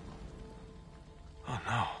 Oh,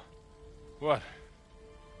 no. What?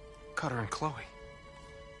 Cutter and Chloe.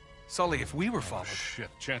 Sully, if we were followed... Shit,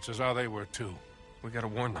 chances are they were too. We gotta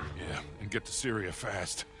warn them. Yeah, and get to Syria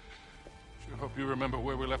fast. Sure hope you remember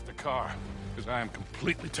where we left the car, because I am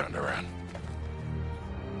completely turned around.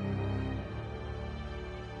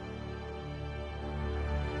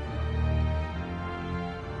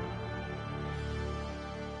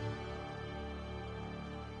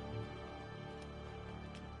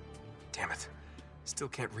 Damn it. Still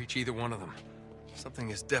can't reach either one of them.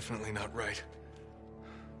 Something is definitely not right.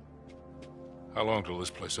 How long till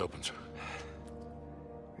this place opens?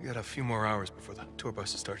 We got a few more hours before the tour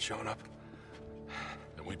buses start showing up.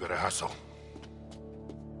 Then we better hustle.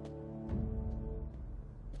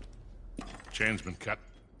 Chain's been cut.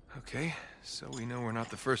 Okay, so we know we're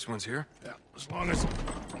not the first ones here. Yeah, as long as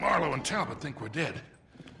Marlowe and Talbot think we're dead,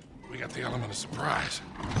 we got the element of surprise.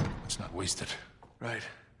 Let's not waste it. Right.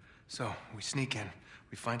 So, we sneak in.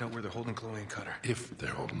 We find out where they're holding Chloe and Cutter. If they're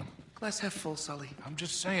holding them. Glass half full, Sully. I'm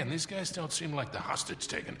just saying, these guys don't seem like the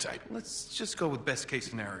hostage-taking type. Let's just go with best case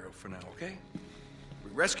scenario for now, okay?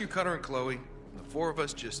 We rescue Cutter and Chloe, and the four of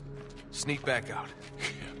us just sneak back out.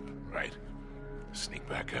 Yeah, right. Sneak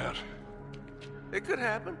back out. It could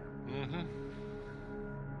happen. Mm-hmm.